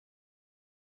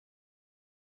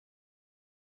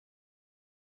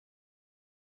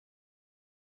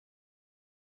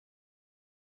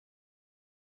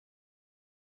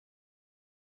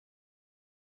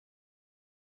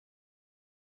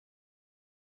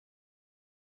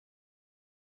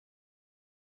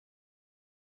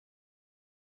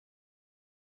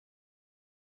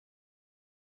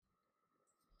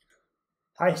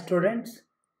Hi students,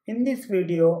 in this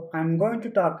video I am going to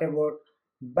talk about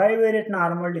bivariate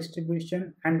normal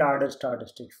distribution and order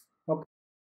statistics. Okay.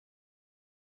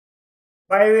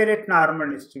 Bivariate normal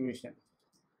distribution.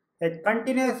 A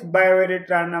continuous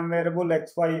bivariate random variable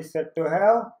xy is said to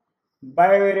have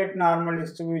bivariate normal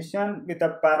distribution with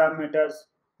the parameters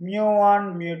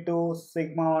mu1, mu2,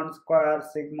 sigma1 square,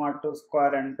 sigma2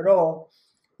 square and rho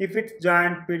if its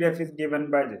joint PDF is given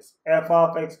by this f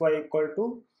of xy equal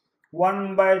to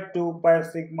 1 by 2 pi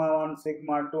sigma 1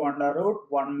 sigma 2 under root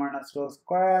 1 minus rho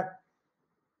square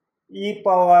e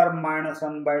power minus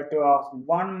 1 by 2 of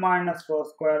 1 minus rho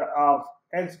square of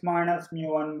x minus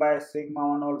mu 1 by sigma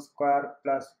 1 whole square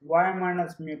plus y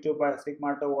minus mu 2 by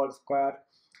sigma 2 whole square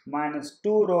minus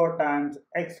 2 rho times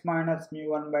x minus mu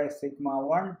 1 by sigma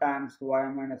 1 times y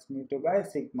minus mu 2 by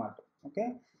sigma 2. Okay,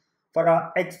 for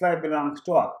xy belongs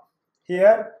to R.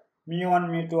 Here mu 1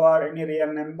 mu 2 are any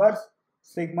real numbers,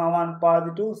 sigma 1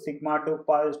 positive, sigma 2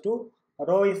 positive,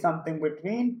 rho is something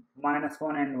between minus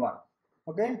 1 and 1.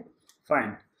 Okay,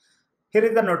 fine. Here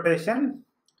is the notation.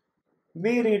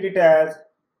 We read it as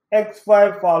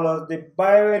xy follows the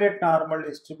bivariate normal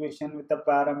distribution with the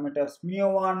parameters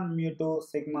mu1, mu2,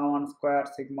 sigma 1 square,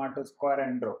 sigma 2 square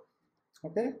and rho.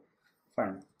 Okay,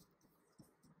 fine.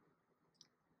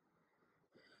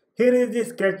 Here is the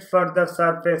sketch for the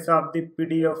surface of the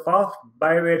PDF of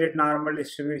bivariate normal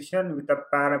distribution with the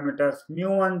parameters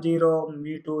mu1 0,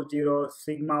 mu2 0,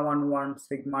 sigma 1 1,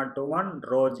 sigma 2 1,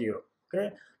 rho 0.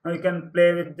 Okay, now you can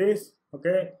play with this.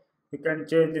 Okay, you can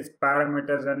change these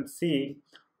parameters and see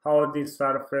how this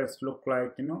surface look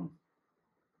like.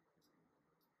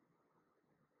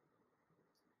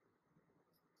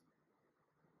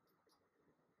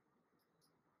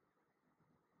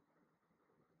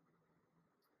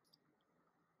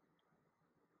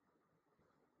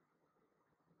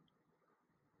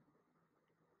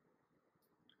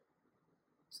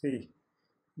 See,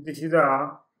 this is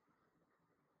the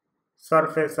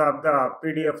surface of the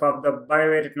PDF of the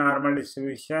bivariate normal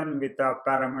distribution with the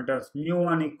parameters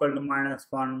mu1 equal to minus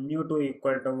 1, mu2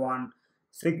 equal to 1,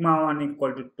 sigma 1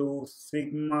 equal to 2,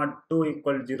 sigma 2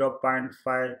 equal to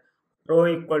 0.5, rho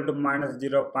equal to minus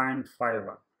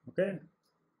 0.51. Okay.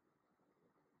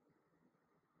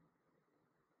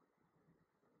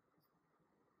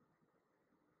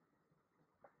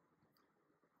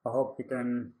 I hope you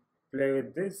can play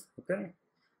with this. Okay.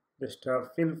 Just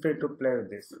feel free to play with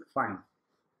this. Fine.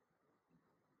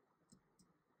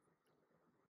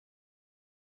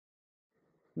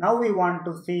 Now we want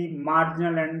to see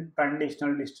marginal and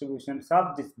conditional distributions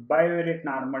of this bivariate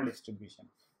normal distribution.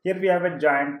 Here we have a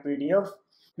giant PDF.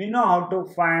 We know how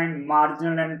to find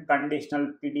marginal and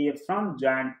conditional PDF from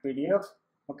giant PDF.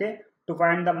 Okay, to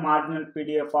find the marginal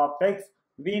PDF of x,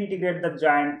 we integrate the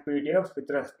giant PDF with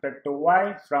respect to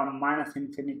y from minus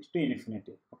infinity to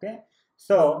infinity. Okay,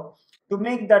 so to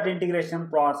make that integration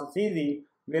process easy,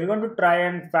 we are going to try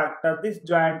and factor this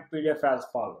giant PDF as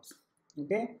follows.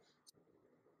 Okay,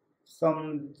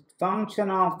 some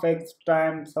function of x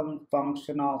times some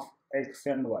function of x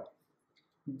and y,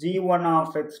 g1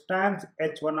 of x times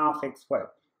h1 of xy.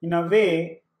 In a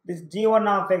way, this g1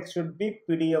 of x should be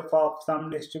PDF of some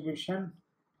distribution.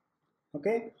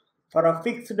 Okay, for a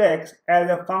fixed x as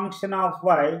a function of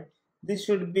y, this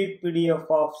should be PDF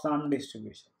of some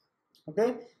distribution.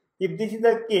 Okay, if this is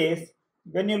the case,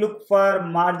 when you look for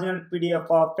marginal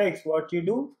PDF of x, what you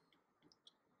do?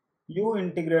 You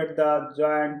integrate the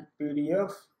giant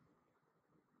PDF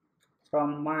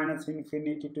from minus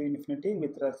infinity to infinity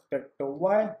with respect to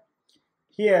y.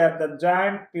 Here the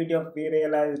giant PDF we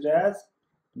realized as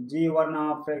g1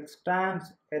 of x times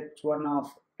h1 of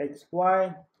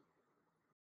xy.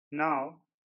 Now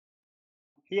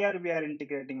here we are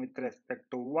integrating with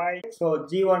respect to y. So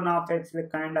g1 of x is a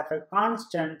kind of a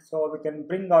constant, so we can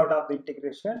bring out of the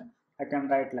integration. I can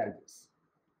write like this.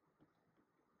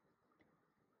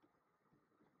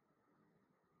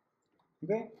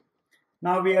 Okay.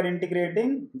 Now we are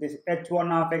integrating this h1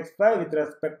 of xy with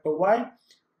respect to y.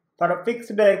 For a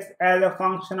fixed x as a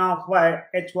function of y,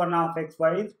 h1 of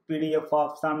xy is PDF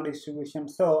of some distribution.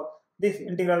 So this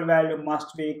integral value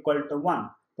must be equal to 1.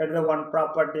 That is the one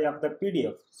property of the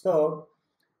PDF. So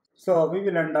we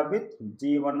will end up with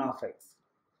g1 of x.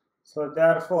 So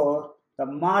therefore, the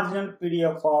marginal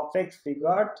PDF of x, we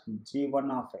got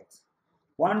g1 of x.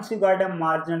 Once you got a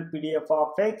marginal PDF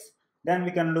of x, then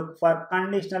we can look for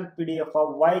conditional PDF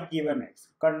of y given x.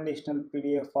 Conditional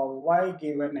PDF of y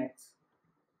given x.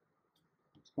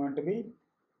 It's going to be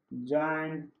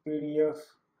giant PDF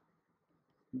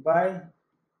by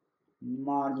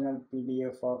marginal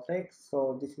PDF of x.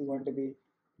 So this is going to be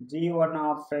g1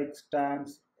 of x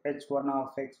times h1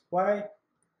 of xy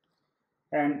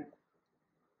and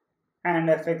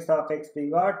fx of x we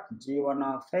got g1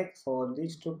 of x, so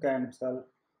these two cancel,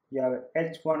 you have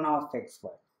h1 of xy.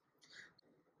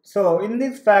 So in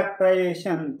this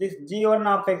factorization, this g1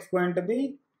 of x going to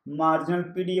be marginal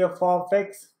PDF of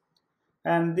x,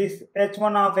 and this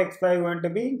h1 of xy going to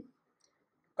be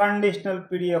conditional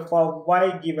PDF of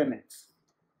y given x.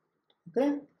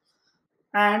 Okay,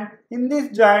 and in this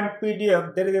joint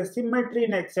PDF there is a symmetry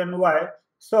in x and y,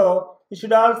 so you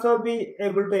should also be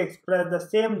able to express the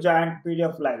same giant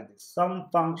PDF like this: some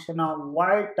function of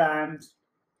y times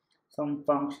some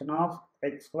function of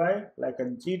xy, like a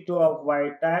g2 of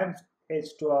y times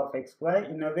h2 of xy.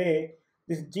 In a way,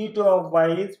 this g2 of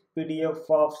y is PDF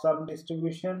of some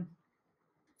distribution.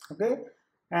 Okay,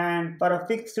 and for a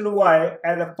fixed y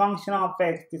as a function of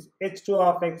x, this h2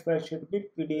 of xy should be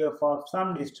PDF of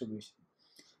some distribution.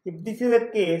 If this is the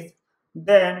case,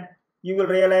 then you will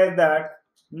realize that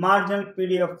marginal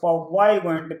PDF of y is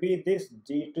going to be this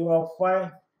g2 of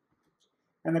y,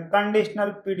 and the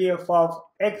conditional PDF of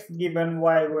x given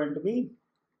y is going to be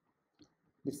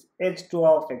this h2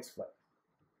 of xy.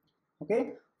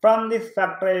 Okay, from this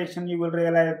factorization you will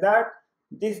realize that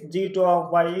this g2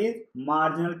 of y is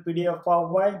marginal PDF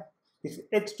of y, this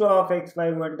h2 of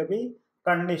xy is going to be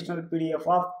conditional PDF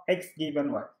of x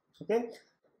given y. Okay,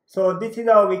 so this is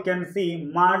how we can see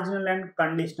marginal and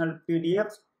conditional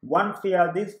PDFs once we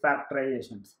have these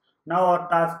factorizations. Now our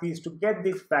task is to get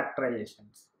these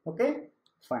factorizations. Okay,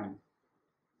 fine.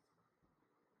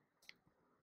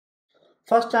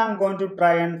 First I am going to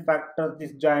try and factor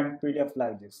this giant PDF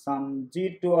like this: some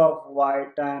g2 of y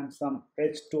times some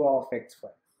h2 of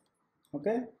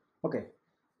xy. Okay.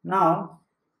 Now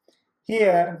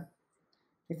here,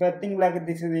 if I think like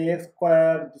this is a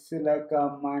square, this is like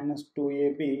a minus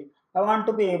 2ab, I want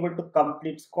to be able to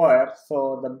complete square,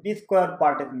 so the b square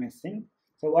part is missing.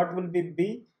 So what will be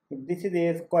b? If this is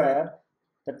a square,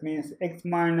 that means x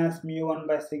minus mu1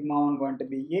 by sigma 1 going to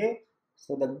be a,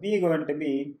 so the b going to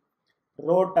be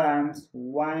rho times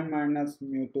y minus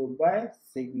mu2 by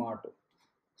sigma 2.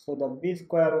 So the b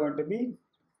square going to be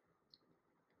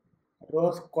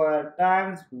rho square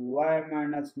times y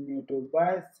minus mu2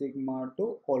 by sigma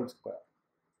 2 whole square.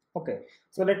 Okay,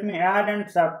 so let me add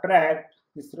and subtract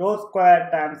this rho square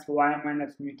times y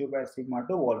minus mu2 by sigma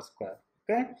 2 whole square.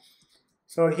 Okay,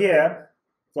 so here,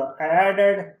 so I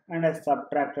added and I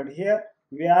subtracted here.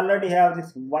 We already have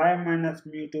this y minus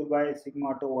mu2 by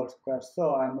sigma 2 whole square, so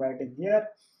I am writing here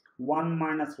 1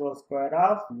 minus rho square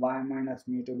of y minus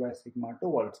mu2 by sigma 2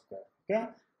 whole square. Okay,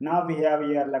 now we have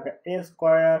here like a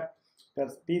square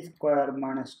plus b square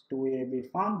minus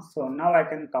 2ab form. So now I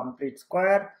can complete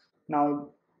square. Now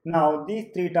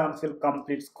these three terms will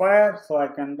complete square, so I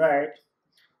can write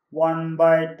 1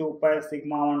 by 2 pi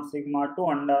sigma 1 sigma 2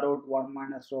 under root 1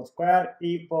 minus rho square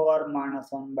e power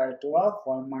minus 1 by 2 of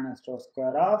 1 minus rho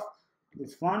square of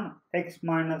this one x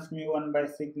minus mu1 by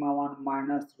sigma 1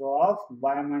 minus rho of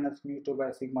y minus mu2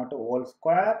 by sigma 2 whole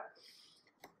square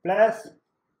plus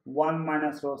 1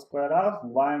 minus rho square of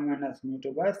y minus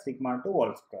mu2 by sigma 2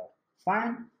 whole square.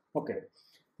 Fine. Okay.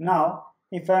 Now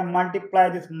if I multiply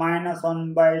this minus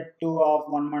 1 by 2 of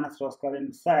 1 minus rho square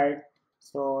inside,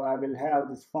 so I will have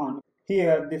this one.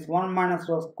 Here this 1 minus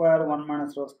rho square, 1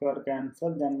 minus rho square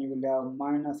cancel, then you will have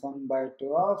minus 1 by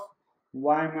 2 of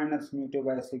y minus mu2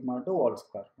 by sigma 2 whole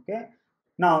square. Okay.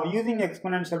 Now using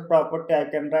exponential property, I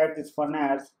can write this one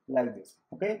as like this.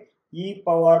 Okay. E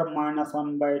power minus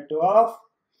 1 by 2 of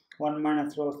 1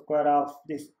 minus rho square of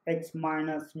this x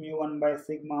minus mu1 by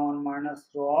sigma 1 minus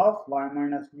rho of y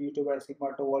minus mu2 by sigma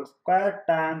 2 whole square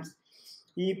times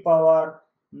e power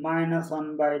minus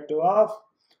 1 by 2 of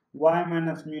y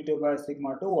minus mu2 by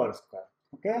sigma 2 whole square.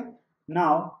 Okay.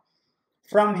 Now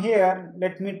from here,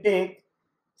 let me take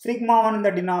sigma 1 in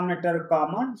the denominator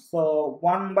common, so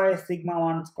 1 by sigma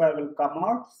 1 square will come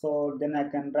out, so then I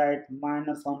can write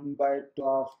minus 1 by 2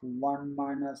 of 1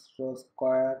 minus rho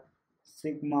square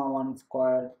sigma 1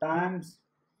 square times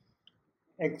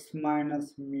x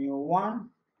minus mu1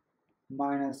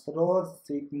 minus rho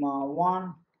sigma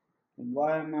 1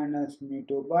 y minus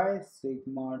mu2 by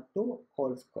sigma 2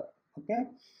 whole square. Okay,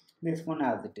 this one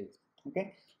as it is.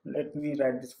 Okay, let me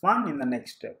write this one in the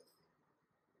next step.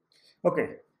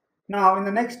 Okay, now in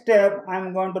the next step I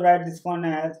am going to write this one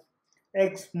as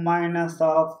x minus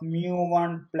of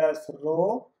mu1 plus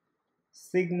rho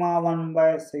sigma 1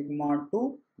 by sigma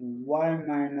 2 y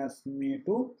minus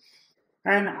mu2,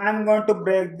 and I'm going to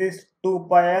break this 2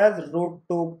 pi as root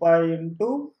 2 pi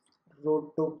into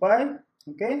root 2 pi.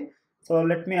 Okay, so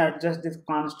let me adjust this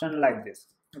constant like this.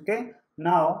 Okay,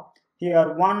 now here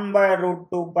 1 by root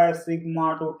 2 pi sigma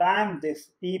 2 times this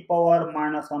e power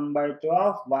minus 1 by 2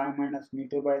 of y minus mu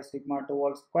 2 by sigma 2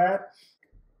 whole square.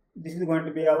 This is going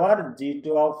to be our g2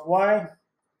 of y.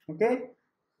 Okay.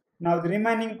 Now the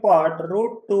remaining part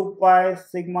root 2 pi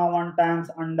sigma 1 times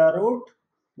under root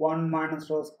 1 minus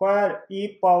rho square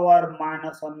e power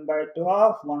minus 1 by 2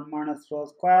 of 1 minus rho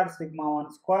square sigma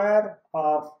 1 square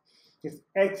of is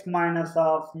x minus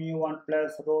of mu 1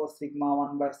 plus rho sigma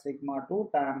 1 by sigma 2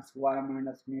 times y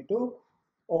minus mu 2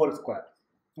 whole square.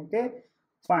 Okay,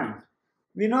 fine.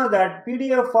 We know that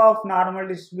PDF of normal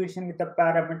distribution with a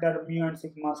parameter mu and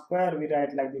sigma square, we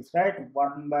write like this, right?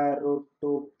 1 by root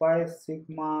 2 pi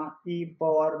sigma e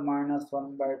power minus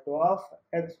 1 by 2 of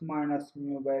x minus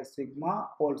mu by sigma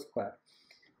whole square.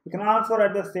 You can also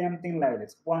write the same thing like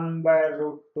this, 1 by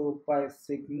root 2 pi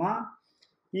sigma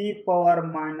e power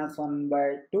minus 1 by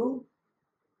 2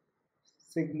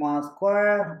 sigma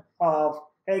square of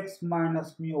x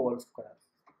minus mu whole square.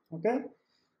 Okay?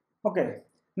 Okay.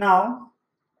 Now,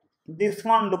 this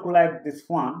one look like this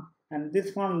one and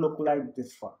this one look like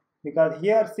this one, because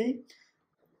here see,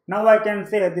 now I can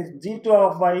say this g2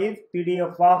 of y is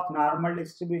PDF of normal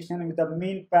distribution with the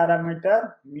mean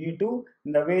parameter mu2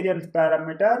 and the variance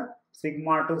parameter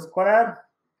sigma 2 square.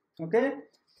 Okay,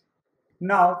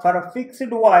 now for a fixed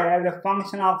y as a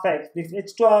function of x, this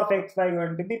h2 of xy is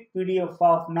going to be PDF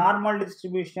of normal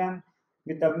distribution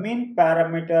with the mean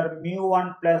parameter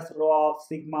mu1 plus rho of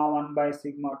sigma 1 by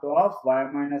sigma 2 of y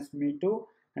minus mu2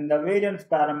 and the variance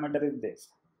parameter is this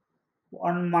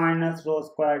 1 minus rho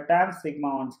square times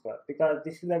sigma 1 square, because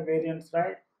this is the variance,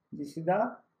 right? This is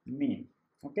the mean.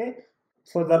 Okay,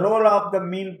 so the role of the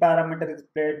mean parameter is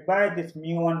played by this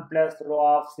mu1 plus rho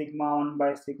of sigma 1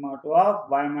 by sigma 2 of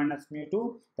y minus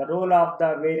mu2. The role of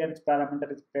the variance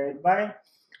parameter is played by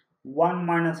 1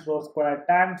 minus rho square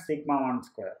times sigma 1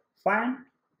 square. Fine.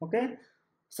 Okay,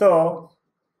 so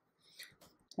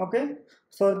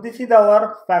this is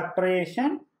our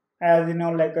factorization, as you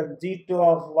know, like a g2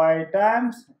 of y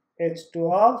times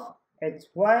h2 of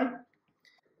xy.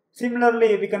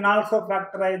 Similarly, we can also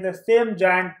factorize the same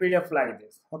giant PDF like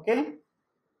this. Okay,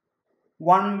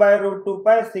 1 by root 2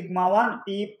 pi sigma 1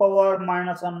 e power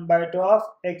minus 1 by 2 of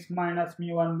x minus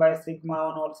mu 1 by sigma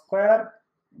 1 whole square.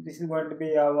 This is going to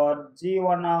be our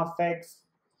g1 of x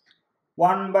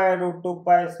 1 by root 2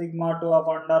 pi sigma 2 of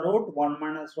under root 1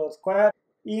 minus rho square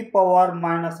e power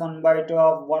minus 1 by 2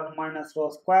 of 1 minus rho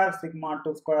square sigma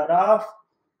 2 square of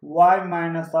y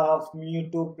minus of mu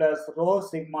 2 plus rho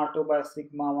sigma 2 by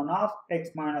sigma 1 of x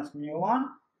minus mu 1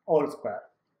 whole square.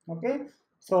 Okay,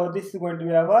 so this is going to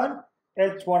be our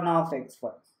h1 of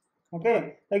xy.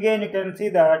 Okay, again you can see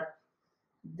that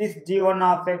this g1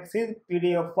 of x is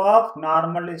PDF of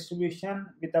normal distribution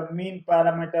with a mean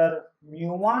parameter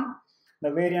mu1. The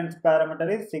variance parameter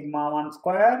is sigma 1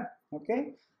 square.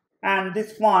 Okay, and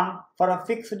this one for a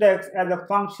fixed x as a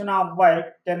function of y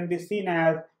can be seen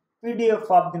as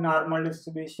PDF of the normal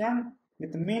distribution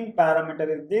with mean parameter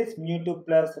is this mu2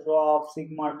 plus rho of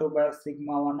sigma 2 by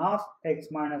sigma 1 of x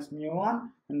minus mu1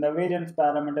 and the variance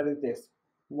parameter is this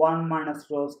 1 minus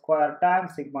rho square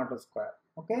times sigma 2 square.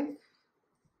 Okay,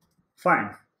 fine.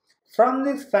 From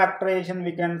this factorization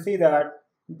we can see that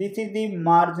this is the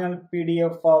marginal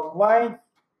PDF of y,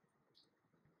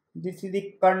 this is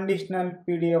the conditional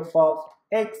PDF of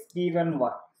x given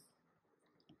y.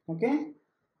 Okay,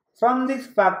 from this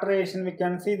factorization we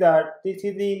can see that this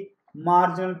is the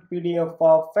marginal PDF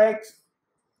of x,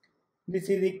 this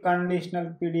is the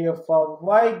conditional PDF of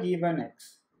y given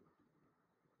x.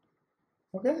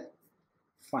 Okay,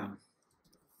 fine.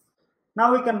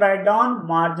 Now we can write down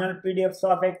marginal PDFs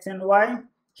of x and y.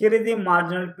 Here is the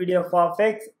marginal PDF of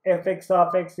x, fx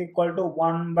of x equal to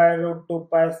 1 by root 2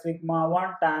 pi sigma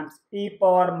 1 times e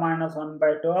power minus 1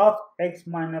 by 2 of x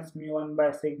minus mu 1 by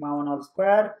sigma 1 whole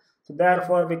square. So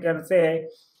therefore we can say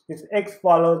this x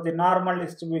follows the normal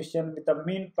distribution with the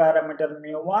mean parameter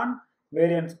mu1,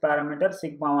 variance parameter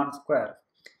sigma 1 square.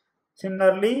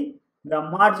 Similarly, the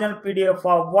marginal PDF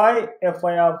of y,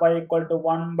 fi of y equal to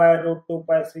 1 by root 2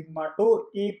 pi sigma 2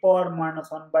 e power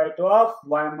minus 1 by 2 of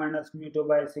y minus mu 2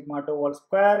 by sigma 2 whole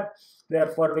square.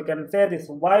 Therefore, we can say this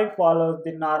y follows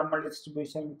the normal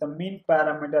distribution with the mean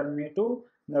parameter mu2,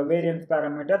 the variance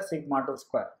parameter sigma 2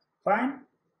 square. Fine.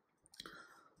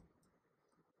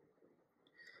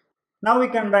 Now we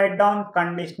can write down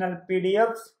conditional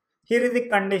PDFs. Here is the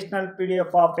conditional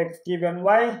PDF of x given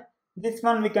y. This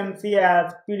one we can see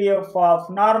as PDF of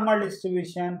normal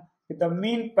distribution with the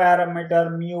mean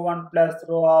parameter mu1 plus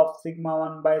rho of sigma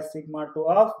 1 by sigma 2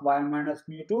 of y minus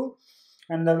mu2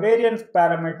 and the variance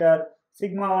parameter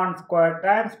sigma 1 square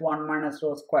times 1 minus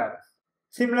rho square.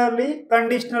 Similarly,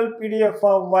 conditional PDF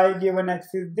of y given x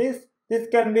is this. This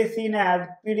can be seen as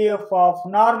PDF of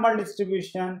normal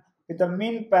distribution with a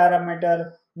mean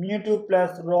parameter mu2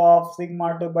 plus rho of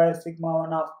sigma 2 by sigma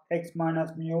 1 of x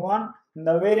minus mu1 and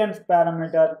the variance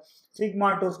parameter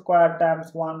sigma 2 square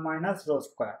times 1 minus rho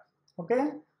square.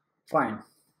 Okay, fine.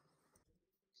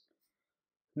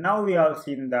 Now we have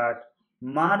seen that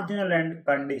marginal and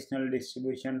conditional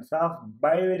distributions of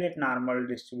bivariate normal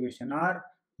distribution are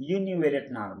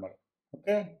univariate normal.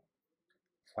 Okay,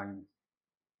 fine.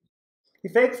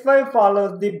 If xy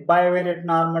follows the bivariate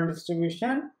normal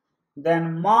distribution,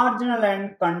 then marginal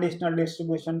and conditional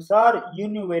distributions are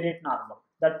univariate normal.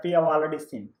 That we have already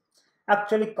seen.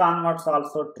 Actually, converse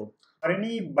also true. For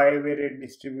any bivariate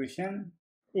distribution,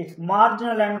 if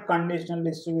marginal and conditional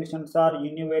distributions are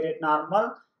univariate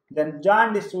normal, then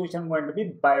joint distribution going to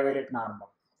be bivariate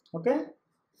normal. Okay,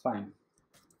 fine.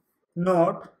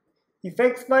 Note, if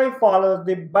xy follows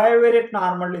the bivariate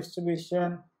normal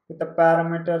distribution with the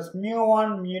parameters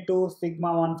mu1, mu2,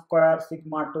 sigma 1 square,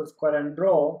 sigma 2 square and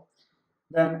rho,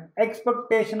 then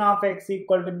expectation of x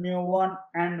equal to mu1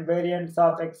 and variance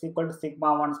of x equal to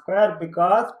sigma 1 square,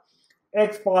 because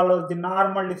x follows the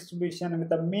normal distribution with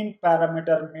the mean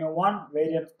parameter mu1,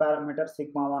 variance parameter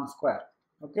sigma 1 square.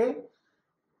 Okay.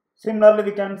 Similarly,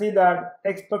 we can see that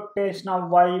expectation of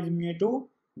y is mu2,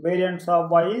 variance of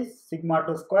y is sigma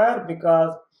 2 square,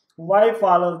 because y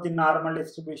follows the normal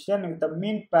distribution with the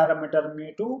mean parameter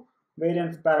mu2,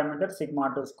 variance parameter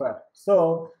sigma 2 square.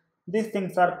 So these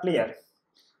things are clear.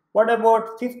 What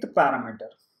about fifth parameter?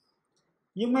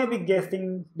 You may be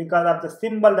guessing, because of the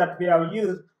symbol that we have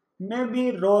used,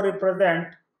 maybe rho represent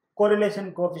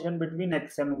correlation coefficient between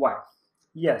x and y.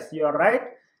 Yes, you are right.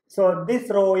 So this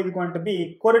rho is going to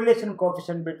be correlation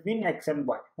coefficient between x and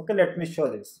y. Okay, let me show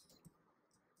this.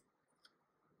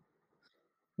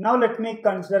 Now let me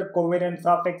consider covariance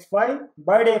of xy.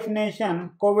 By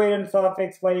definition, covariance of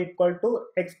xy equal to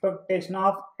expectation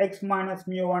of x minus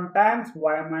mu1 times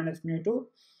y minus mu2.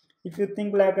 If you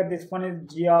think like this one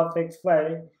is g of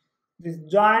xy, this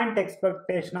joint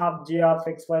expectation of g of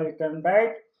xy we can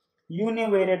write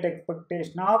univariate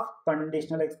expectation of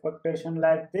conditional expectation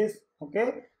like this.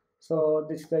 Okay, so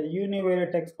this is the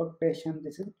univariate expectation,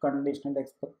 this is conditional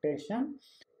expectation.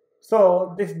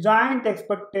 So this joint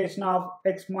expectation of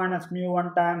x minus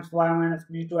mu1 times y minus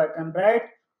mu2 I can write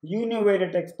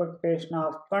univariate expectation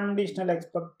of conditional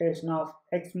expectation of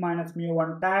x minus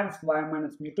mu1 times y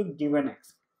minus mu2 given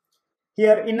x.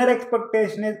 Here inner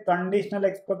expectation is conditional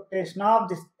expectation of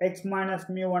this x minus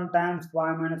mu1 times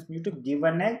y minus mu2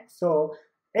 given x. So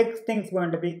x thing is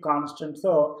going to be constant.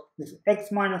 So this x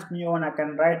minus mu1 I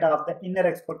can write off the inner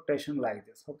expectation like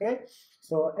this. Okay.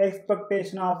 So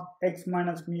expectation of x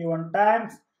minus mu1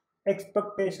 times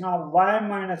expectation of y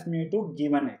minus mu2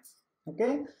 given x.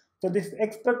 Okay. So this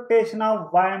expectation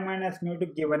of y minus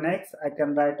mu2 given x I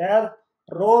can write as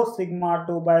rho sigma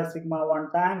 2 by sigma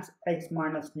 1 times x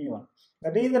minus mu1.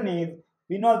 The reason is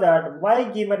we know that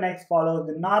y given x follows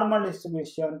the normal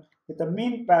distribution with the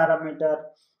mean parameter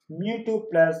mu2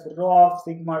 plus rho of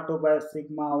sigma 2 by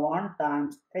sigma 1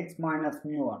 times x minus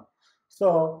mu1.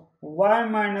 So y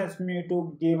minus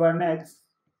mu2 given x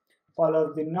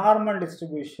follows the normal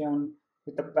distribution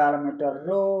with the parameter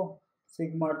rho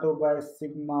sigma 2 by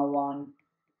sigma 1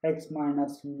 x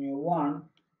minus mu1,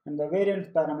 and the variance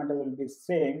parameter will be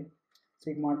same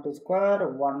sigma 2 square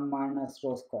 1 minus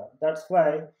rho square. That's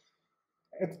why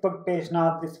expectation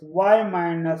of this y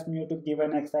minus mu2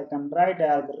 given x I can write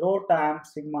as rho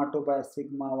times sigma 2 by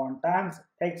sigma 1 times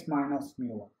x minus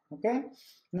mu1. Okay.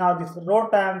 Now this rho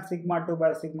times sigma 2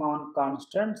 by sigma 1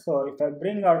 constant. So if I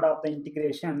bring out of the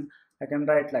integration, I can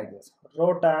write like this.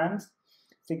 Rho times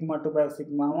sigma 2 by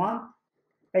sigma 1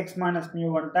 x minus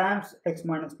mu1 times x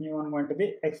minus mu1 going to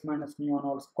be x minus mu1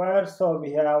 whole square. So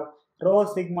we have rho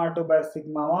sigma 2 by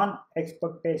sigma 1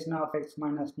 expectation of x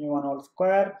minus mu1 whole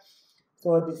square.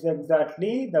 So this is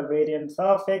exactly the variance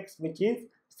of x, which is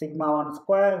sigma 1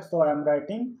 square. So I am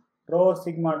writing rho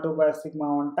sigma 2 by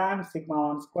sigma 1 times sigma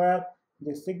 1 square.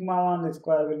 This sigma 1, this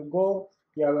square will go.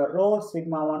 We have a rho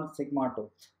sigma 1 sigma 2.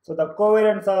 So the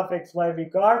covariance of xy we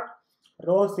got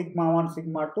rho sigma 1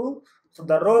 sigma 2. So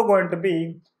the rho going to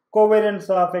be covariance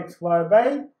of xy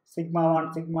by sigma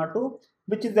 1 sigma 2,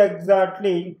 which is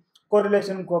exactly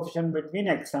correlation coefficient between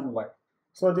x and y.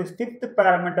 So this fifth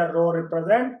parameter rho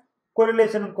represent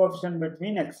correlation coefficient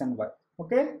between x and y.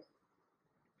 Okay.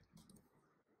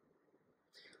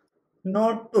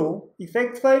 Note 2. If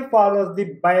xy follows the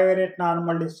bivariate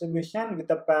normal distribution with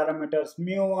the parameters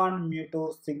mu1,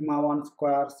 mu2, sigma 1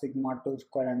 square, sigma 2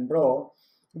 square and rho,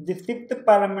 if the fifth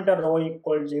parameter rho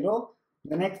equals 0,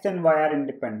 then x and y are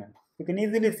independent. we can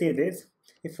easily see this.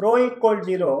 If rho equals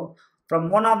 0 from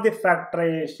one of the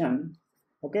factorization,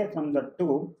 okay, from the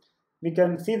 2, we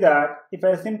can see that if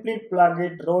I simply plug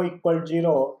it rho equals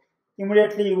 0,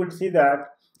 immediately you will see that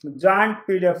joint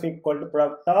PDF equal to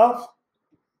product of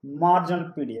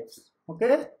marginal PDFs.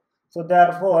 Okay, so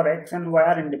therefore x and y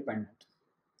are independent.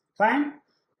 Fine.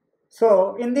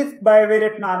 So in this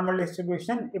bivariate normal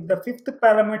distribution, if the fifth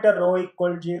parameter rho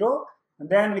equals 0,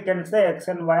 then we can say x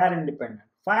and y are independent.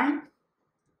 Fine.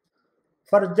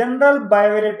 For general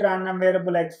bivariate random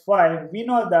variable x5, we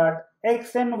know that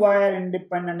x and y are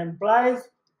independent implies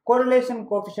correlation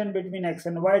coefficient between x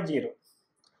and y 0.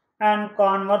 And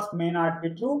converse may not be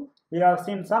true. We have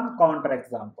seen some counter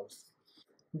examples.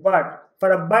 But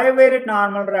for a bivariate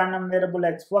normal random variable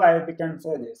x5, we can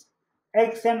say this.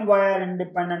 X and y are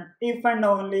independent if and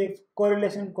only if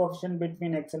correlation coefficient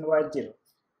between x and y is 0.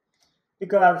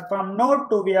 Because from node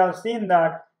 2 we have seen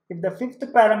that if the fifth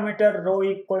parameter rho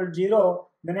equals 0,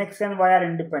 then x and y are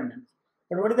independent.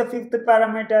 But what is the fifth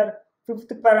parameter? Fifth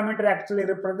parameter actually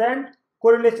represents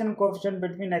correlation coefficient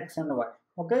between x and y.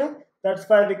 Okay, that's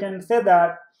why we can say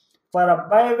that for a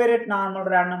bivariate normal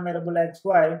random variable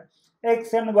xy,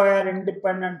 x and y are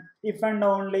independent if and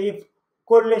only if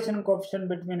correlation coefficient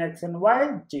between x and y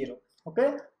is 0.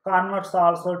 Okay, converse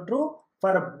also true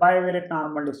for a bivariate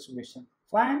normal distribution.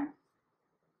 Fine.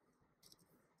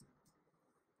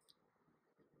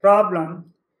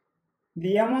 Problem: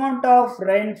 the amount of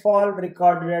rainfall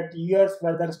recorded at US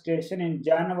weather station in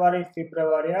January,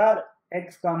 February are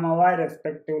x, y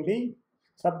respectively.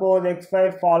 Suppose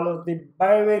x5 follows the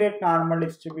bivariate normal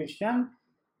distribution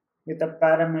with the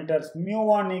parameters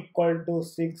mu1 equal to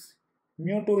 6,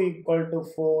 mu2 equal to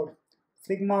 4,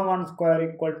 sigma 1 square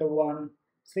equal to 1,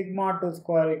 sigma 2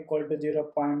 square equal to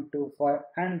 0.25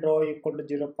 and rho equal to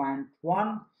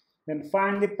 0.1. Then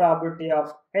find the probability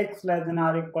of x less than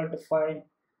or equal to 5,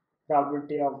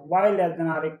 probability of y less than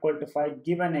or equal to 5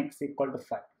 given x equal to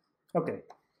 5. Okay.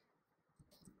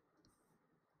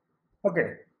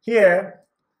 Okay. Here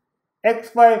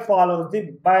x5 follows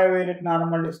the bivariate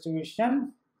normal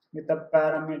distribution with the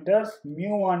parameters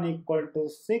mu1 equal to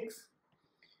 6,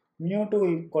 mu2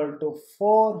 equal to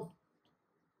 4,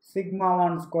 sigma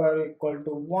 1 square equal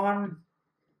to 1,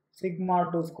 sigma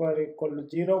 2 square equal to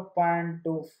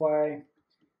 0.25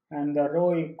 and the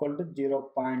rho equal to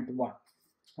 0.1.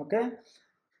 Okay.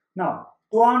 Now,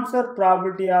 to answer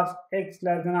probability of x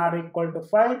less than or equal to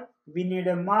 5, we need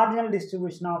a marginal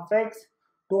distribution of x.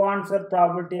 To answer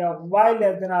probability of y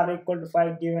less than or equal to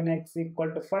 5 given x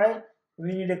equal to 5,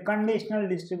 we need a conditional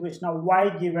distribution of y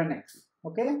given x.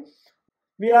 Okay.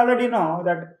 We already know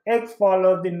that x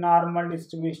follows the normal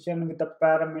distribution with the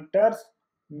parameters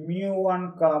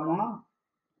mu1 comma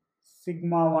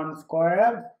sigma 1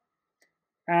 square,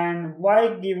 and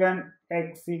y given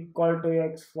x equal to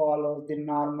x follows the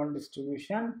normal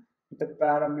distribution with the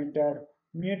parameter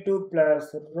mu2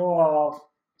 plus rho of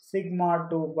sigma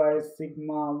 2 by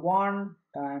sigma 1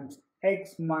 times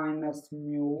x minus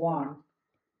mu1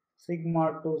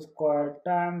 sigma 2 square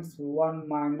times 1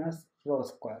 minus rho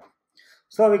square.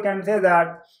 So we can say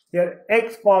that here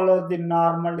x follows the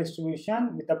normal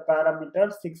distribution with the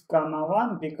parameter 6 comma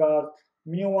 1 because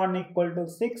mu1 equal to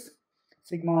 6,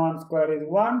 sigma 1 square is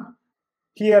 1.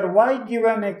 Here y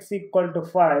given x equal to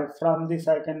 5, from this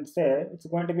I can say it's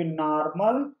going to be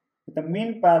normal. The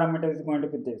mean parameter is going to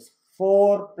be this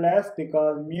 4 plus,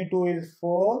 because mu2 is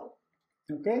 4,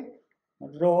 okay,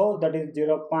 rho that is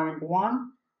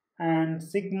 0.1, and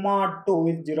sigma 2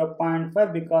 is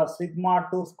 0.5 because sigma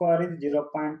 2 square is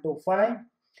 0.25.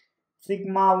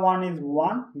 Sigma 1 is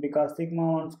 1 because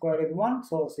sigma 1 square is 1,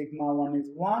 so sigma 1 is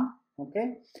 1,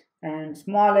 okay, and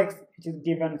small x which is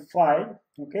given 5,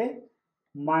 okay,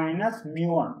 minus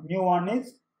mu1. Mu1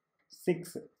 is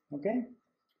 6, okay.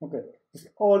 This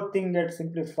whole thing gets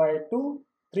simplified to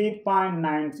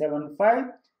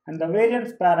 3.975, and the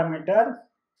variance parameter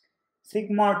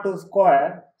sigma 2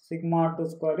 square is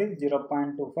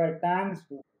 0.25 times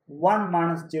 1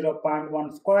 minus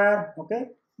 0.1 square, okay.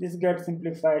 This gets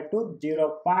simplified to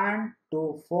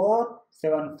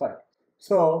 0.2475.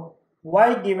 So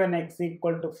y given x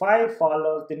equal to 5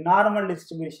 follows the normal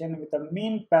distribution with a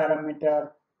mean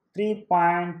parameter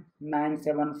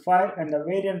 3.975 and the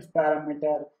variance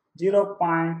parameter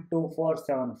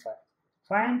 0.2475.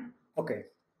 Fine. Okay.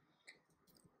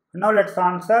 Now let's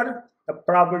answer the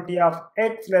probability of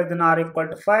x less than or equal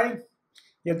to 5.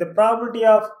 If the probability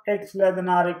of x less than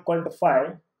or equal to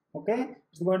 5, okay,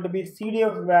 it's going to be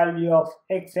CDF value of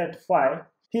x at 5.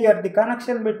 Here the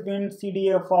connection between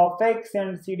CDF of x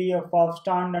and CDF of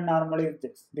standard normal is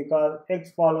this, because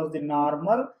x follows the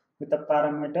normal with the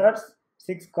parameters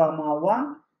 6 comma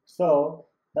 1. So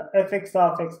the fx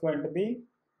of x going to be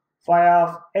phi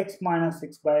of x minus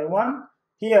 6 by 1.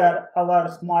 Here our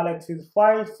small x is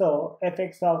 5, so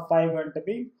fx of phi going to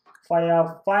be phi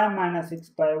of 5 minus 6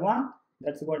 by 1.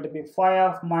 That's going to be phi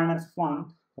of minus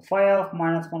 1. Phi of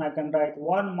minus 1 I can write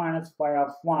 1 minus phi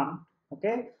of 1.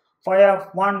 Okay. Phi of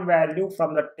 1 value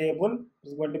from the table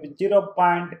is going to be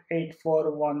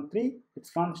 0.8413.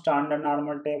 It's from standard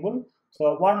normal table.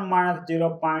 So 1 minus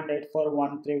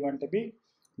 0.8413 going to be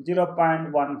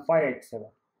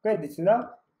 0.1587. Okay, this is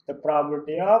the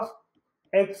probability of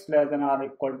x less than or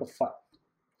equal to 5.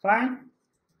 Fine.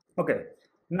 Okay.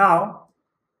 Now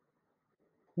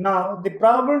the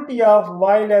probability of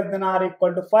y less than or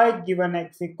equal to 5 given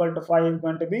x equal to 5 is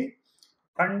going to be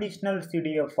conditional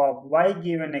CDF of y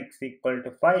given x equal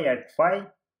to 5 at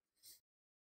 5.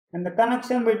 And the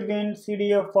connection between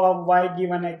CDF of y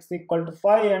given x equal to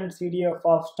 5 and CDF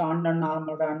of standard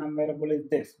normal random variable is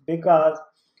this, because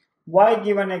y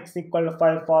given x equal to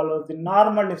 5 follows the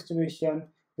normal distribution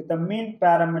with the mean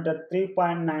parameter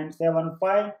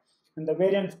 3.975 and the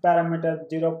variance parameter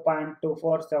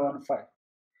 0.2475.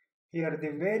 Here the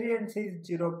variance is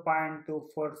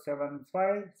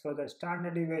 0.2475, so the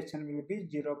standard deviation will be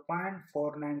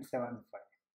 0.4975.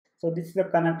 So this is the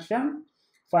connection.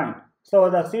 Fine. So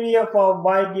the CDF of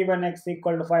y given x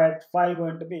equal to 5 at 5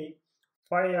 going to be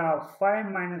phi of 5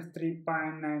 minus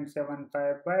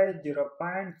 3.975 by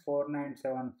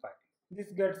 0.4975.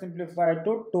 This gets simplified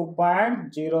to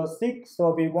 2.06.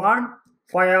 So we want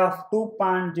phi of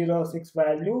 2.06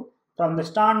 value from the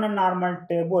standard normal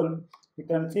table. You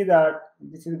can see that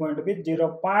this is going to be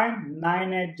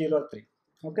 0.9803.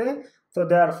 Okay. So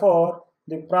therefore,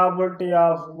 the probability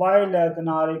of y less than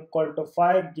or equal to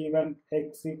 5 given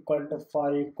x equal to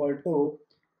 5 equal to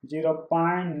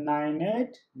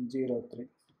 0.9803.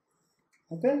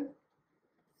 Okay,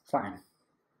 fine.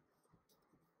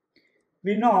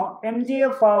 We know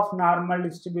MGF of normal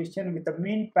distribution with the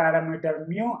mean parameter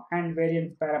mu and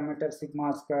variance parameter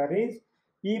sigma square is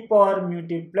e power mu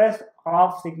t plus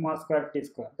of sigma square t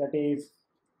square. That is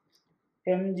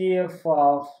MGF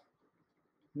of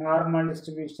normal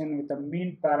distribution with the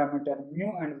mean parameter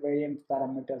mu and variance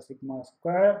parameter sigma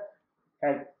square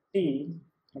at t.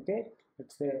 Okay,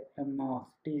 let's say m of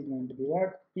t is going to be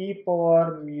what? E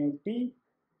power mu t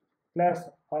plus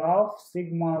of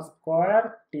sigma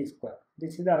square t square.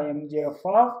 This is the MGF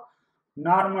of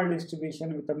normal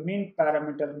distribution with the mean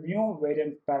parameter mu,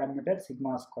 variance parameter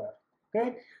sigma square.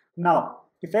 Okay. Now,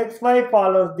 if xy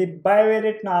follows the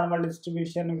bivariate normal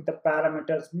distribution with the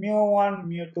parameters mu1,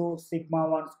 mu2,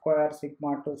 sigma1 square,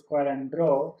 sigma2 square and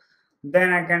rho,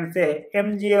 then I can say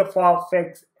MGF of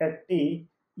x at t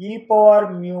e power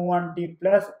mu1 t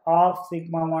plus of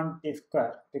sigma1 t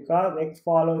square, because x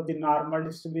follows the normal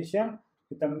distribution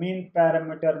with the mean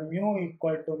parameter mu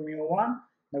equal to mu1,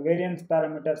 the variance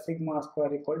parameter sigma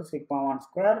square equal to sigma1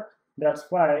 square. That's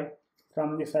why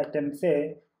from this I can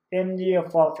say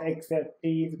MGF of x at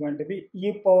t is going to be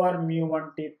e power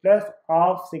mu1 t plus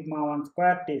of sigma1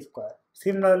 square t square.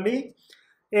 Similarly,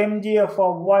 MGF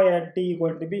of y at t is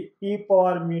going to be e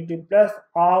power mu t plus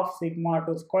of sigma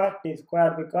 2 square t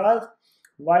square, because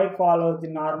y follows the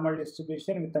normal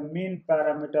distribution with the mean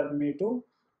parameter mu2,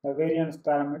 the variance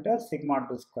parameter sigma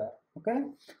 2 square. Okay,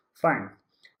 fine.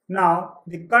 Now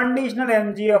the conditional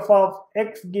MGF of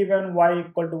x given y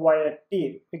equal to y at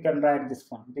t, we can write this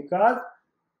one, because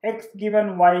x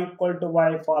given y equal to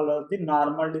y follows the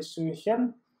normal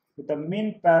distribution with the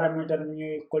mean parameter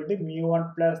mu equal to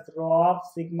mu1 plus rho of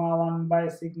sigma 1 by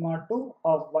sigma 2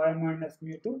 of y minus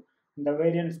mu2. And the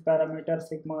variance parameter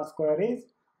sigma square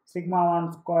is sigma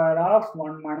 1 square of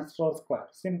 1 minus rho square.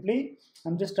 Simply,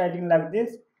 I'm just writing like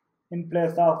this. In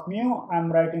place of mu,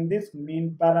 I'm writing this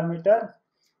mean parameter.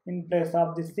 In place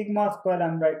of the sigma square,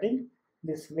 I'm writing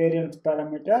this variance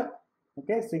parameter.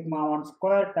 Okay, sigma 1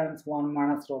 square times 1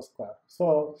 minus rho square.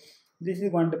 So this is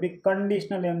going to be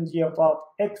conditional MGF of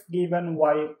x given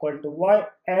y equal to y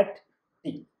at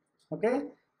t. Okay,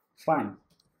 fine.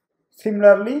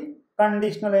 Similarly,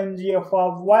 conditional MGF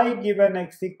of y given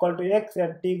x equal to x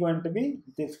at t going to be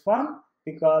this one,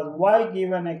 because y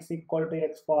given x equal to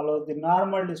x follows the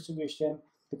normal distribution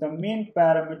with the mean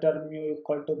parameter mu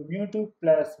equal to mu2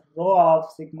 plus rho of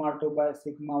sigma 2 by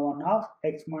sigma 1 of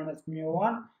x minus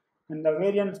mu1, and the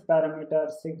variance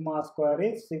parameter sigma square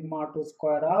is sigma 2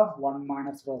 square of 1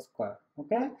 minus rho square.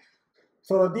 Okay,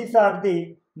 so these are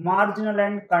the marginal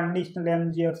and conditional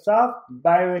MGFs of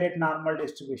bivariate normal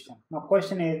distribution. Now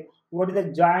question is, what is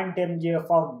the joint MGF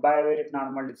of bivariate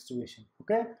normal distribution?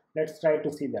 Okay, let's try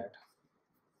to see that.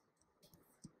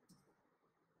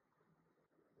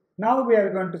 Now we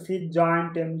are going to see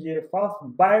joint MGF of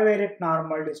bivariate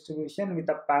normal distribution with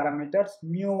the parameters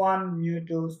mu1,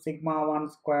 mu2, sigma 1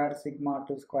 square, sigma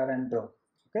 2 square and rho.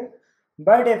 Okay.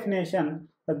 By definition,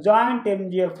 the joint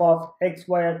MGF of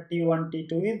xy at t1,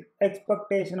 t2 is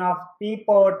expectation of e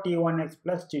power t1x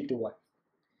plus t2y.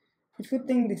 If you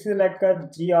think this is like a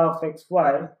g of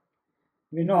xy,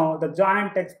 we know the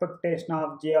joint expectation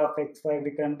of g of xy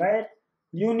we can write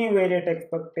univariate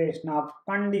expectation of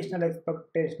conditional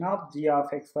expectation of g of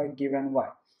xy given y.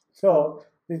 So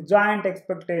this joint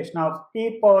expectation of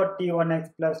e power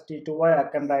t1x plus t2y I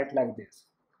can write like this.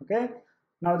 Okay.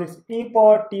 Now this e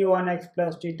power t1x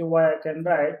plus t2y I can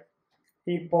write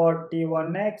e power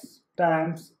t1x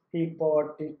times e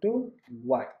power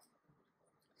t2y.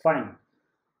 Fine.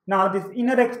 Now this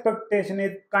inner expectation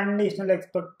is conditional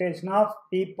expectation of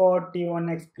e power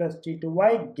t1x plus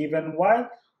t2y given y.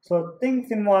 So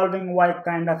things involving y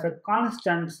kind of a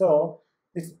constant. So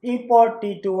this e power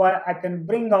t2y I can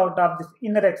bring out of this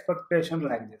inner expectation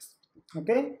like this.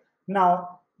 Okay.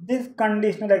 Now this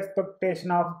conditional expectation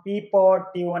of e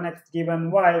power t1x given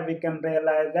y we can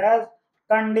realize as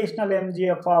conditional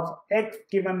MGF of x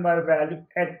given y value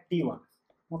at t1.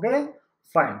 Okay.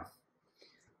 Fine.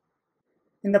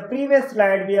 In the previous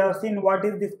slide, we have seen what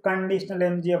is this conditional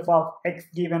MGF of x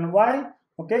given y.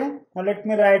 Okay, now let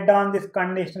me write down this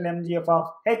conditional MGF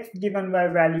of x given y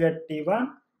value at t1.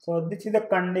 So this is the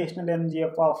conditional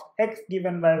MGF of x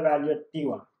given y value at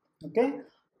t1. Okay,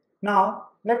 now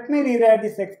let me rewrite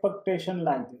this expectation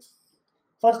like this.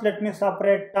 First, let me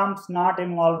separate terms not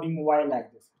involving y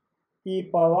like this. E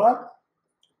power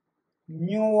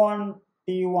mu1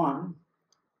 t1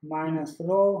 minus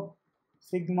rho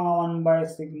sigma 1 by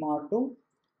sigma 2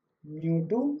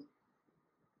 mu2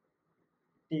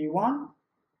 t1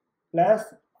 plus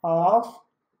of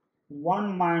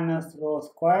 1 minus rho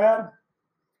square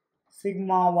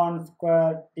sigma 1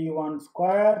 square t1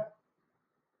 square.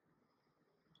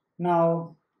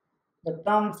 Now the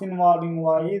terms involving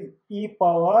y is e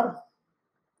power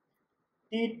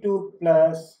t2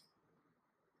 plus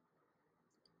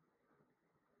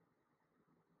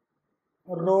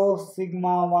rho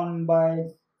sigma 1 by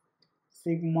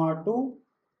sigma 2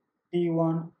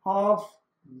 t1 of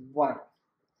y.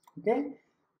 Okay.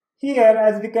 Here,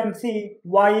 as we can see,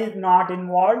 y is not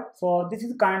involved. So this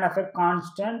is kind of a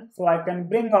constant. So I can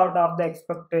bring out of the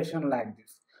expectation like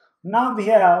this. Now we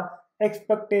have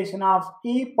expectation of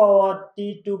e power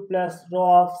t2 plus rho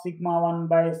of sigma 1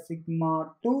 by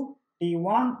sigma 2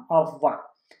 t1 of y.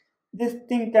 This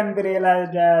thing can be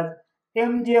realized as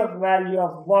MGF value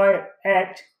of y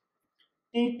at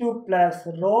t2 plus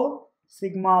rho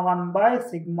sigma 1 by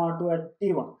sigma 2 at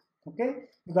t1. Okay,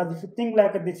 because if you think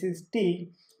like this is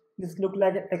t, this look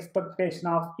like an expectation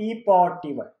of e power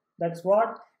ty. That's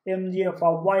what MGF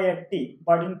of y at t.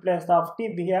 But in place of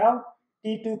t, we have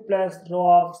t2 plus rho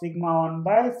of sigma 1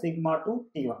 by sigma 2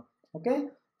 t1. Okay,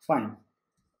 fine.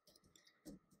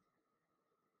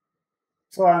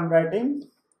 So I am writing.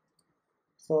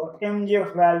 So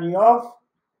MGF value of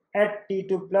at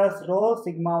t2 plus rho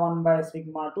sigma 1 by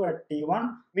sigma 2 at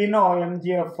t1. We know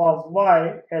MGF of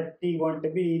y at t going to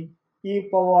be e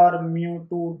power mu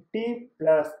 2 t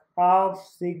plus of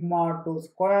sigma 2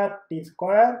 square t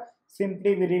square.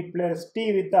 Simply we replace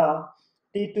t with a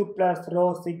t2 plus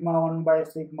rho sigma 1 by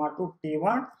sigma 2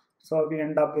 t1. So we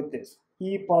end up with this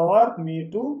e power mu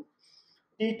 2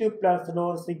 t2 plus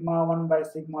rho sigma 1 by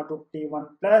sigma 2 t1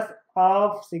 plus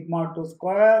of sigma 2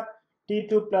 square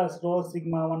t2 plus rho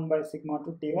sigma 1 by sigma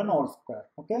 2 t1 whole square.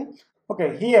 Okay.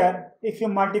 Okay, here if you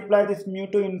multiply this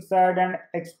mu2 inside and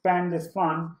expand this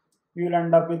one, you will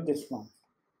end up with this one.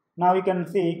 Now you can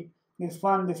see this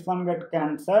one get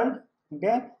cancelled.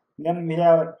 Okay, then we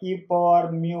have e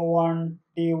power mu1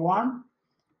 t1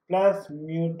 plus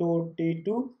mu2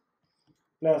 t2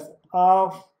 plus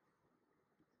of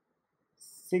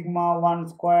sigma 1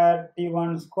 square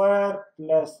t1 square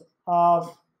plus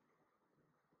of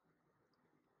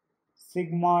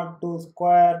sigma 2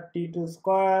 square t2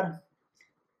 square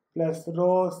plus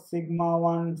rho sigma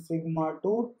 1 sigma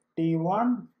 2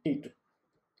 t1 t2.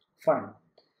 Fine.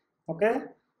 Okay.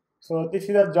 So this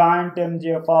is a joint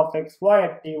MGF of xy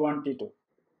at t1 t2.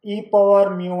 E power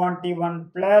mu1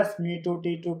 t1 plus mu2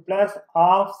 t2 plus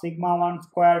of sigma 1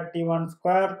 square t1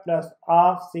 square plus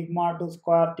of sigma 2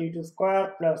 square t2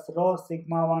 square plus rho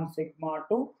sigma 1 sigma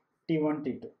 2 t1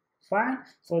 t2. Fine.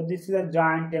 So this is a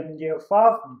joint MGF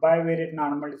of bivariate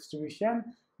normal distribution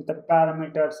with the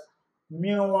parameters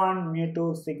mu1,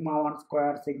 mu2, sigma 1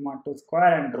 square, sigma 2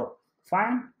 square and rho.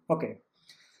 Fine. Okay.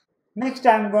 Next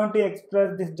I am going to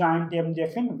express this joint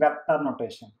MGF in vector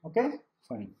notation. Okay.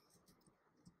 Fine.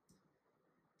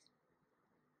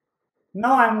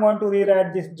 Now I am going to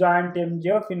rewrite this joint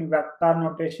MGF in vector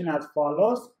notation as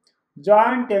follows.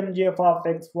 Joint MGF of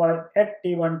xy at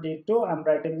t1 t2 I am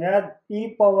writing as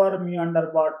e power mu under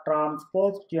bar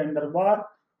transpose t under bar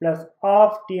plus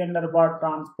of t under bar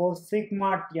transpose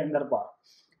sigma t under bar.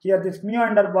 Here this mu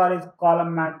under bar is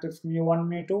column matrix mu1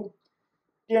 mu2.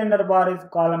 T under bar is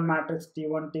column matrix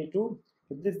T1, T2.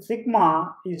 This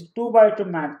sigma is 2 by 2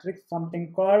 matrix,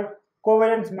 something called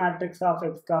covariance matrix of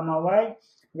x comma y,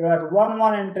 where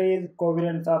 1 entry is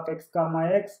covariance of x comma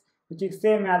x, which is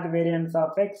same as variance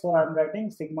of x, so I am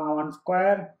writing sigma 1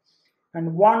 square, and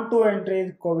 2 entry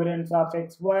is covariance of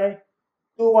xy,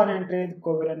 2 entry is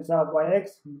covariance of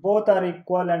yx, both are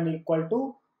equal and equal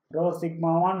to rho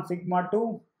sigma 1, sigma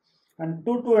 2, and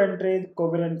 2 entries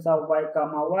covariance of y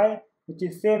comma y, which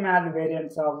is same as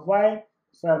variance of y,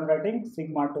 so I am writing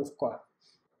sigma 2 square.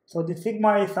 So the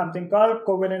sigma is something called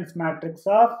covariance matrix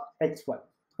of xy.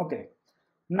 Okay,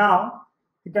 now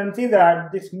you can see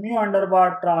that this mu under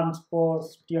bar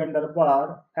transpose t under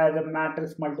bar as a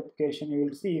matrix multiplication. You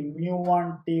will see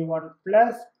mu1 t1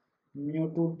 plus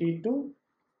mu2 t2.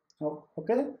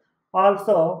 Okay,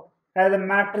 also as a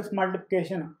matrix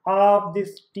multiplication of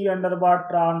this t under bar